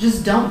 like,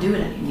 just don't do it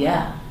anymore.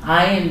 Yeah.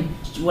 I am...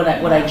 What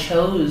I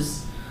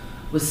chose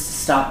was to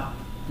stop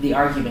the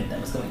argument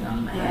that was going on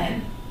in my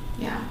head.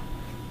 Yeah.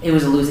 It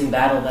was a losing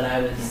battle that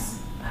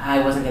I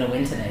wasn't going to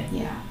win today.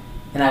 Yeah.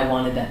 And I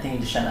wanted that thing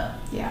to shut up.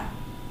 Yeah.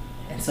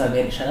 And so I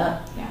made it shut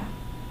up. Yeah.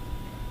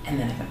 And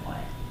then I got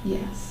quiet.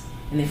 Yes.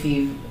 And if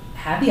you've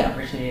had the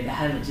opportunity to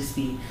have it just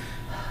be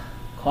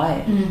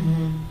quiet,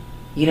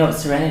 you know what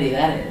serenity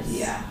that is.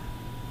 Yeah.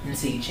 And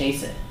so you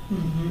chase it.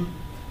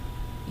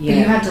 You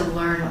had to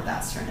learn what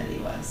that serenity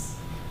was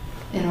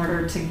in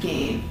order to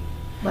gain,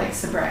 like,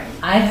 sobriety.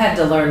 I've had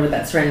to learn what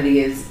that serenity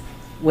is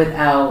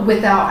without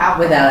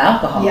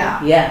alcohol.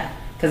 Yeah.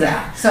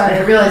 Yeah. Sorry,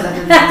 I realized I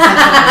didn't make sense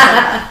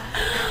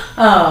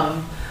when I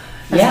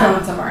said that.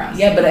 Going somewhere else.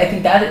 Yeah, but I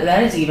think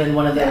that is even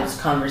one of those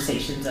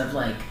conversations of,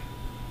 like,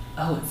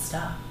 oh, it's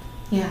stopped.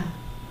 Yeah.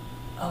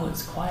 Oh,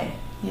 it's quiet.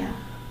 Yeah.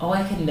 Oh,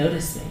 I can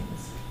notice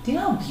things. Do you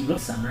know how beautiful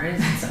sunrise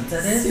and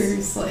sunset is?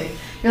 Seriously.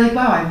 You're like,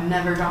 wow, I've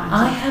never gone to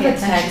I have pay a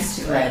text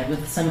to thread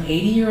with some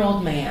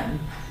 80-year-old man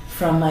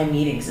from my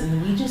meetings,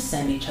 and we just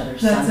send each other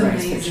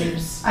sunrise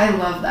pictures. I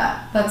love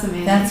that. That's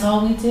amazing. That's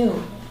all we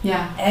do.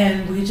 Yeah.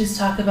 And we just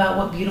talk about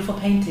what beautiful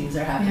paintings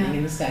are happening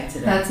in the sky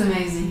today. That's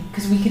amazing.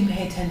 Because we can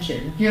pay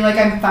attention. You're like,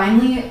 I'm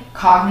finally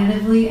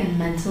cognitively and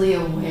mentally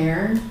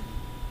aware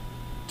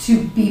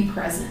to be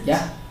present.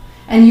 Yeah.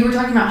 And you were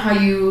talking about how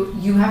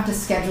you have to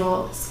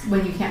schedule,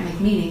 when you can't make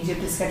meetings, you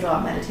have to schedule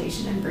out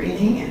meditation and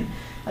breathing and,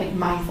 like,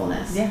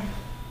 mindfulness. Yeah.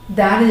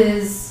 That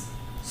is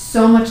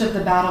so much of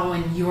the battle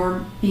when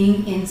you're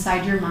being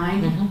inside your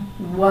mind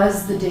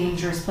was the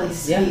dangerous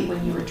place to be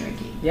when you were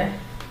drinking. Yeah.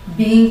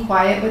 Being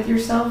quiet with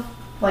yourself,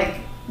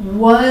 like,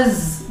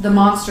 was the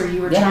monster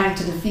you were trying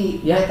to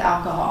defeat with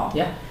alcohol.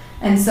 Yeah.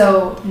 And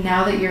so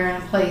now that you're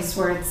in a place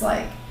where it's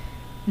like,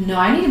 no,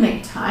 I need to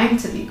make time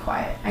to be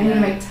quiet. I need to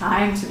make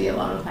time to be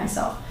alone with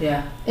myself.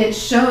 Yeah. It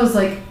shows,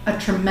 like, a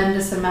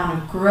tremendous amount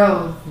of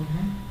growth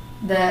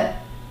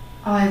that,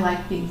 oh, I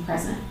like being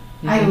present.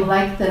 I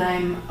like that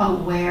I'm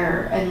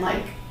aware and,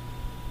 like,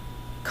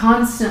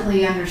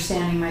 constantly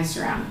understanding my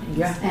surroundings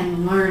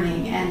and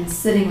learning and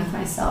sitting with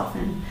myself,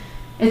 and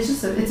it's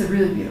just it's a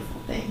really beautiful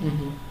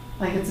thing.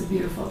 Like, it's a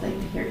beautiful thing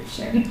to hear you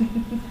share.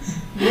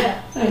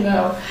 Yeah, I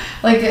know.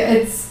 Like,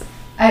 it's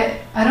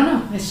I don't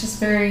know. It's just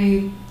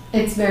very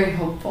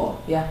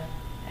hopeful. Yeah.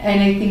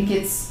 And I think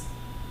it's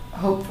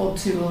hopeful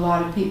to a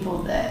lot of people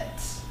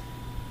that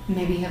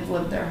maybe have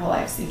lived their whole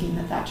lives thinking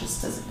that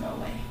just doesn't go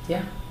away.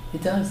 Yeah,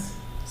 it does.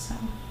 So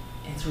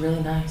it's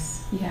really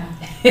nice. Yeah.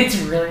 It's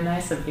really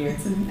nice up here.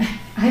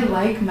 I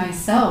like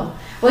myself.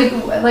 Like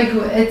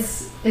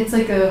it's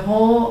like a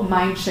whole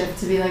mind shift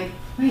to be like,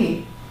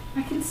 wait,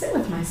 I can sit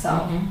with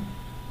myself.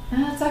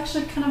 And that's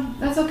actually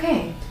that's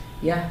okay.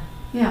 Yeah.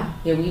 Yeah.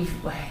 Yeah,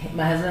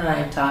 my husband and I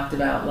have talked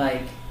about,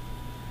 like,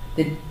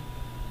 the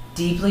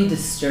deeply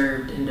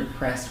disturbed and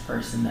depressed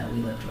person that we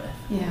lived with.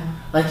 Yeah.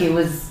 Like, it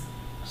was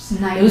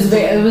nice.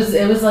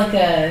 It was like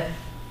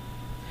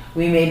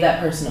we made that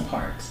person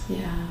apart.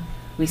 Yeah.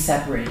 We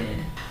separated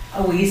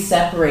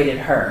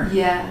her.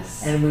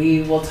 Yes. And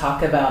we will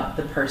talk about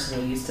the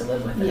person we used to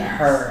live with and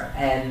her,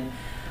 and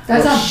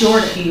that's not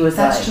Jordan.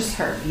 That's like, just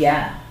her.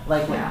 Yeah.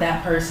 Like, what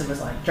that person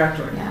was like, Drunk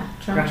Jordan. Yeah.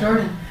 Drunk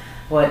Jordan.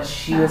 What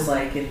she was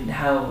like and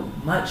how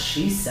much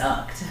she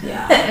sucked.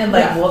 Yeah. And,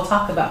 like, we'll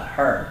talk about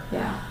her.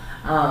 Yeah.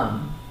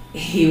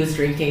 He was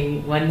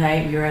drinking one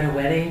night. We were at a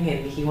wedding,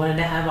 and he wanted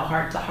to have a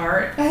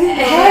heart-to-heart. And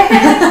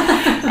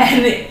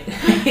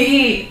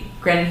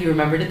granted, he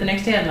remembered it the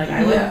next day. I'm like,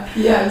 I would. Yeah.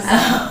 Yes.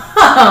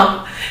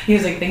 He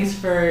was like, thanks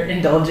for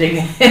indulging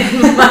in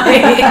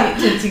my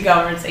Tootsie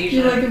conversation.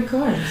 You're like, of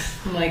course.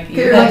 I'm like,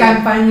 You're like,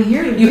 I'm finally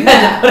here to do you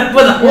had to put up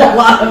with a whole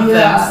lot of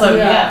them, so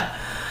yeah.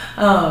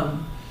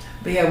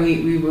 But yeah,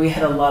 we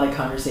had a lot of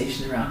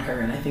conversation around her,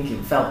 and I think it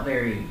felt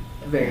very,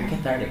 very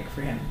cathartic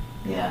for him.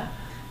 Yeah.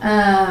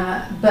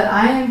 But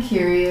I am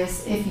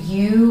curious if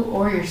you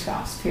or your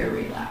spouse fear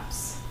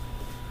relapse.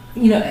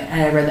 You know,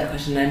 and I read that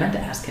question, and I meant to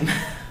ask him.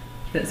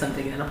 That's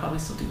something, and I'll probably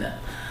still do that.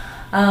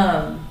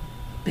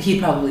 But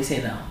he'd probably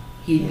say no.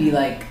 He'd be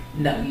like,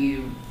 no,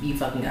 you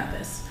fucking got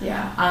this.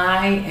 Yeah.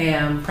 I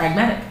am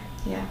pragmatic.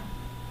 Yeah.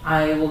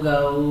 I will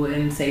go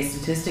and say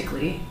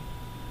statistically,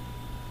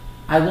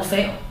 I will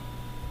fail.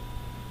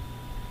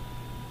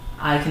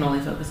 I can only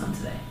focus on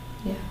today.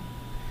 Yeah.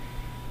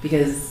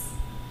 Because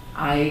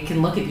I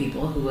can look at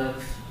people who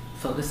have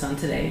focused on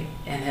today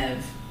and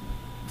have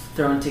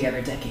thrown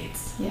together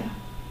decades. Yeah.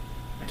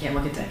 I can't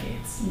look at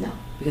decades. No.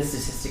 Because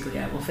statistically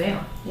I will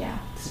fail. Yeah.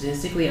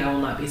 Statistically I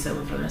will not be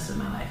sober for the rest of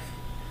my life.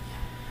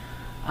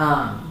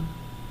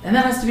 And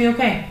that has to be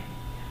okay.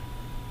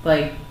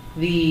 Like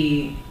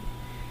right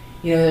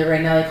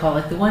now they call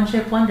it like the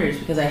one-trip wonders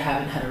because I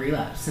haven't had a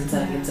relapse since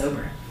I've been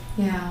sober.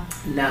 Yeah.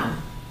 No.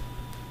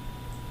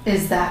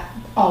 Is that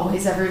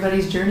always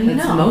everybody's journey?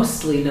 It's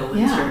mostly no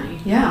one's journey.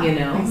 Yeah. You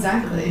know?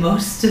 Exactly.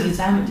 Most of the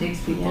time it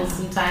takes people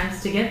some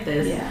times to get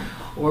this. Yeah.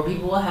 Or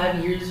people will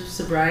have years of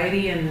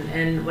sobriety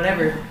and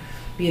whatever.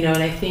 You know,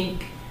 and I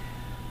think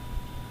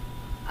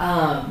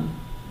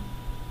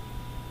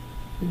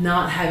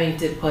not having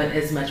to put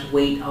as much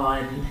weight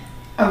on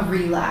a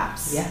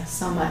relapse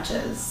so much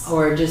as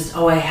or just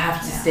I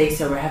have to stay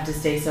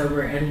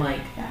sober, and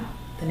like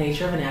the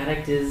nature of an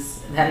addict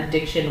is that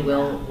addiction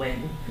will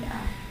win. Yeah.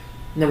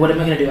 And then what am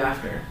I going to do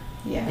after?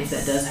 Yes. If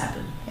that does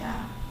happen.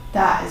 Yeah.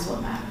 That is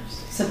what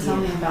matters. So tell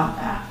me about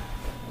that.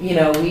 You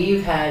know,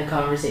 we've had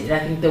conversations. I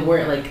think the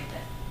word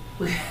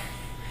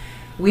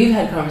we've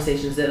had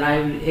conversations that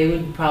it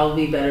would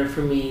probably be better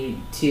for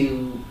me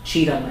to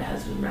cheat on my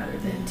husband rather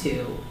than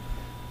to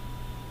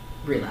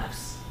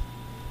relapse.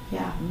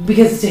 Yeah.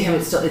 Because to him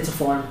it's a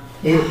form.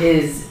 It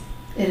is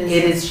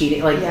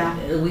cheating. Like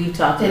we've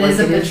talked about it is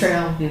a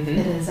betrayal. Mm-hmm.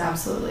 It is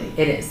absolutely.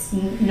 It is.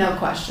 No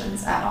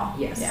questions at all.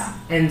 Yes. Yeah.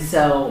 And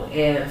so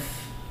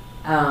if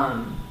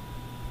I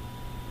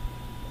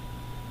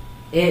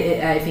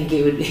think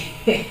it would be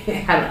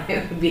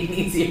it would be an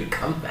easier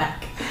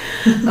comeback.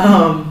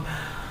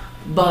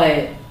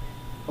 But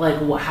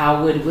like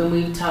how would when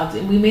we talked,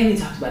 and we mainly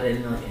talked about it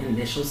in like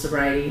initial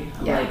sobriety,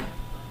 like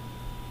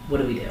what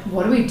do we do?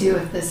 What do we do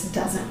if this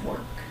doesn't work?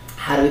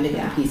 How do we pick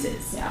up the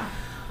pieces? Yeah.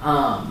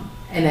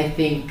 And I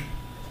think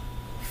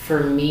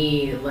for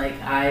me, like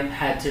I've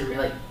had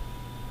to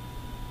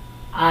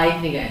I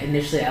think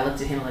initially I looked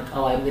at him like,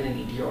 oh, I'm gonna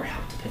need your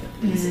help to pick up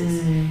the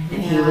pieces,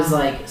 and he was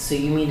like, so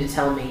you mean to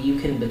tell me you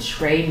can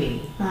betray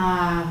me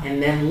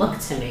and then look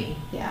to me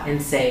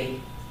and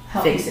say,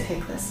 help fix me it.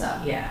 Pick this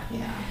up. Yeah.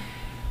 Yeah.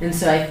 And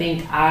so I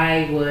think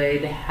I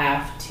would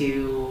have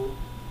to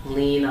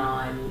lean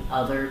on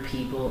other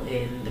people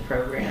in the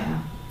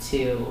program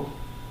to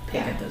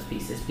pick up those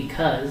pieces,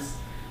 because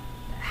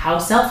how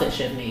selfish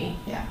of me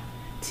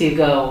to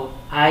go,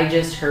 I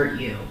just hurt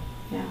you.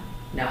 Yeah.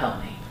 Now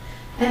help me.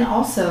 And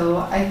also,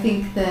 I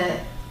think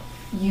that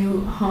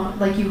you honed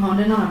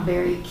in on a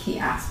very key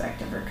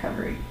aspect of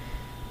recovery.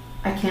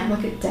 I can't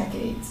look at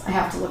decades. I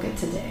have to look at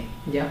today.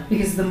 Yeah.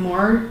 Because the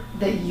more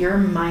that your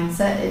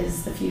mindset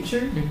is the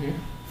future,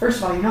 first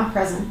of all, you're not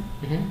present.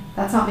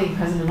 That's not being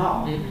present at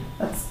all.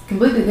 That's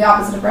completely the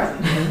opposite of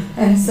present.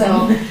 And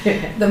so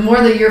the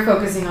more that you're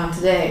focusing on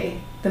today,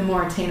 the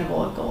more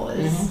attainable a goal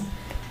is.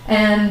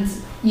 And,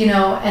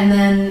 and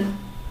then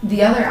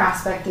the other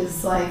aspect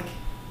is like,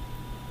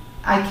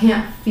 I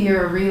can't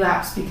fear a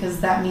relapse because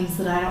that means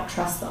that I don't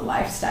trust the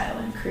lifestyle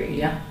I'm creating.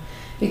 Yeah.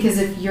 Because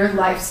if your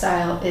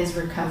lifestyle is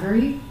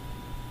recovery,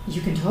 you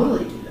can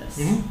totally do this.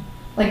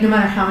 Like no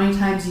matter how many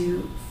times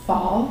you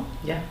fall.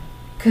 Yeah.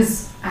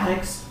 Because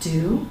addicts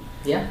do.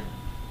 Yeah.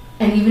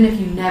 And even if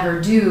you never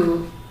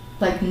do,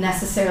 like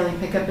necessarily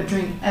pick up a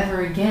drink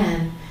ever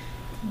again,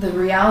 the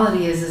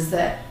reality is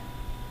that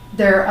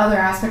there are other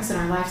aspects in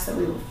our lives that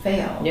we will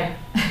fail. Yeah.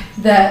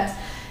 that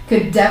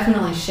could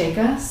definitely shake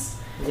us.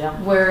 Yeah.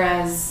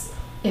 Whereas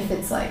if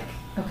it's like,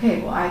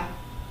 okay, well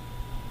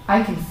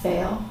I can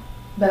fail,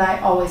 but I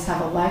always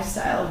have a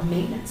lifestyle of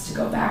maintenance to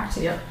go back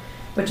to,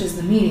 which is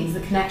the meetings,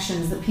 the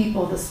connections, the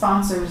people, the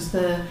sponsors,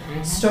 the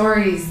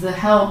stories, the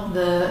help,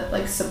 the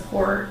like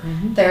support,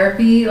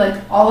 therapy,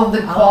 like all of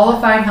the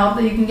qualified help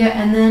that you can get,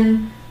 and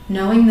then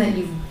knowing that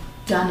you've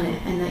done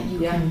it and that you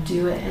can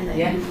do it and that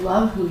you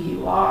love who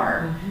you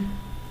are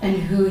and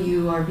who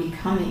you are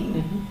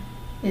becoming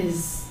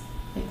is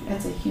like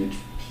that's a huge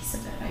piece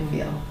of it. I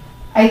feel.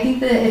 I think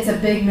that it's a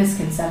big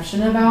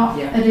misconception about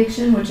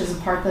addiction, which is a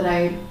part that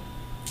I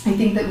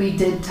think that we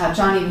did touch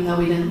on, even though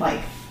we didn't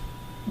like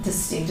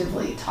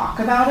distinctively talk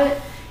about it.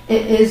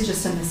 It is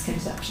just a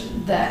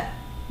misconception that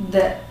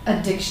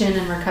addiction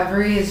and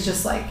recovery is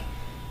just like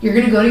you're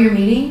gonna go to your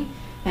meeting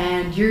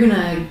and you're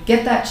gonna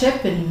get that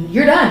chip and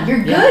you're done. You're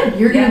Yeah. good.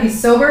 You're gonna be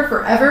sober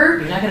forever.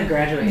 You're not gonna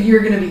graduate.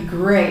 You're gonna be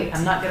great.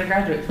 I'm not gonna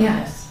graduate from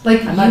this.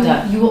 Like I'm not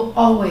done. you will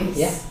always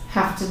Yeah.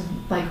 have to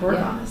like work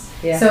Yeah. on this.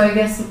 Yeah. So I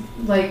guess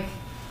like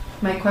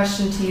my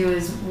question to you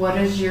is, what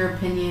is your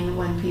opinion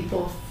when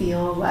people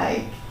feel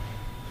like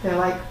they're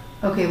like,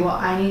 okay, well,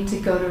 I need to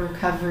go to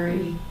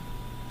recovery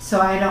so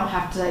I don't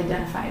have to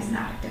identify as an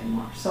addict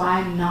anymore. So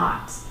I'm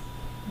not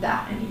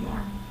that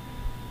anymore.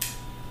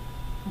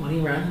 What are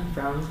you running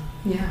from?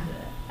 Yeah.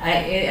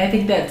 I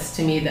think that's,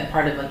 to me, that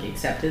part of like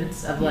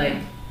acceptance of Yeah. like,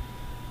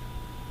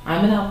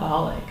 I'm an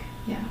alcoholic.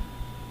 Yeah.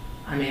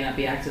 I may not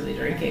be actively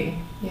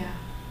drinking, Yeah.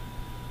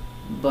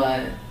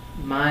 but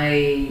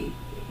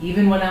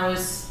even when I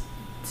was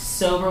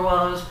sober while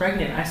I was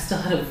pregnant, I still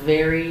had a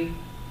very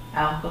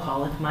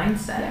alcoholic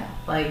mindset. Yeah.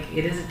 Like,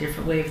 it is a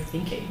different way of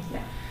thinking. Yeah.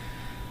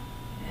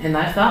 And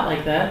I thought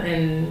like that,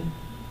 and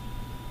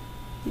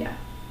Yeah.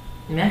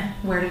 meh.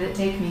 Where did it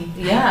take me?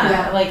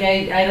 Yeah. Like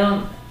I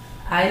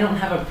don't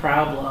have a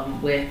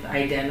problem with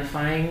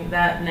identifying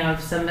that. Now,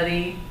 if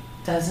somebody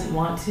doesn't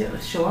want to,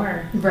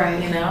 sure.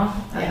 Right. You know,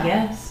 I Yeah.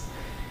 guess.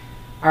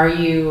 Are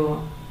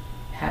you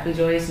happy,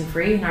 joyous, and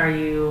free? And are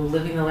you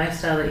living the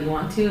lifestyle that you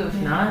want to? If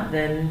Yeah. not,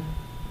 then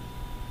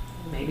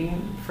maybe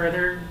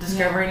further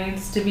discovery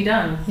needs to be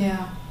done. Yeah.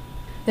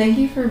 Thank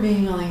you for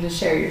being willing to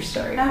share your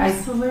story.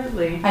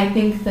 Absolutely. I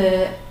think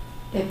that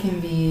it can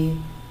be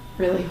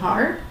really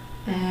hard,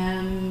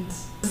 and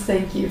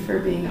thank you for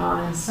being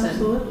honest.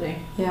 Absolutely.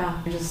 And yeah,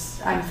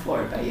 I'm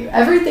floored by you.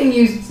 Everything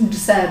you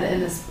said in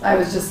this, I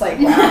was just like,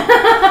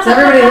 wow. So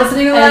everybody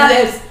listening to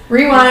that,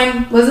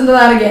 rewind, listen to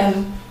that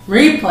again.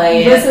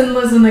 Replay it.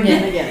 Listen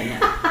again.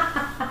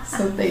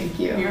 So thank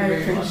you. You're I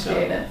very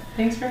appreciate welcome. it.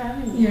 Thanks for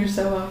having me. You're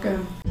so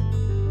welcome.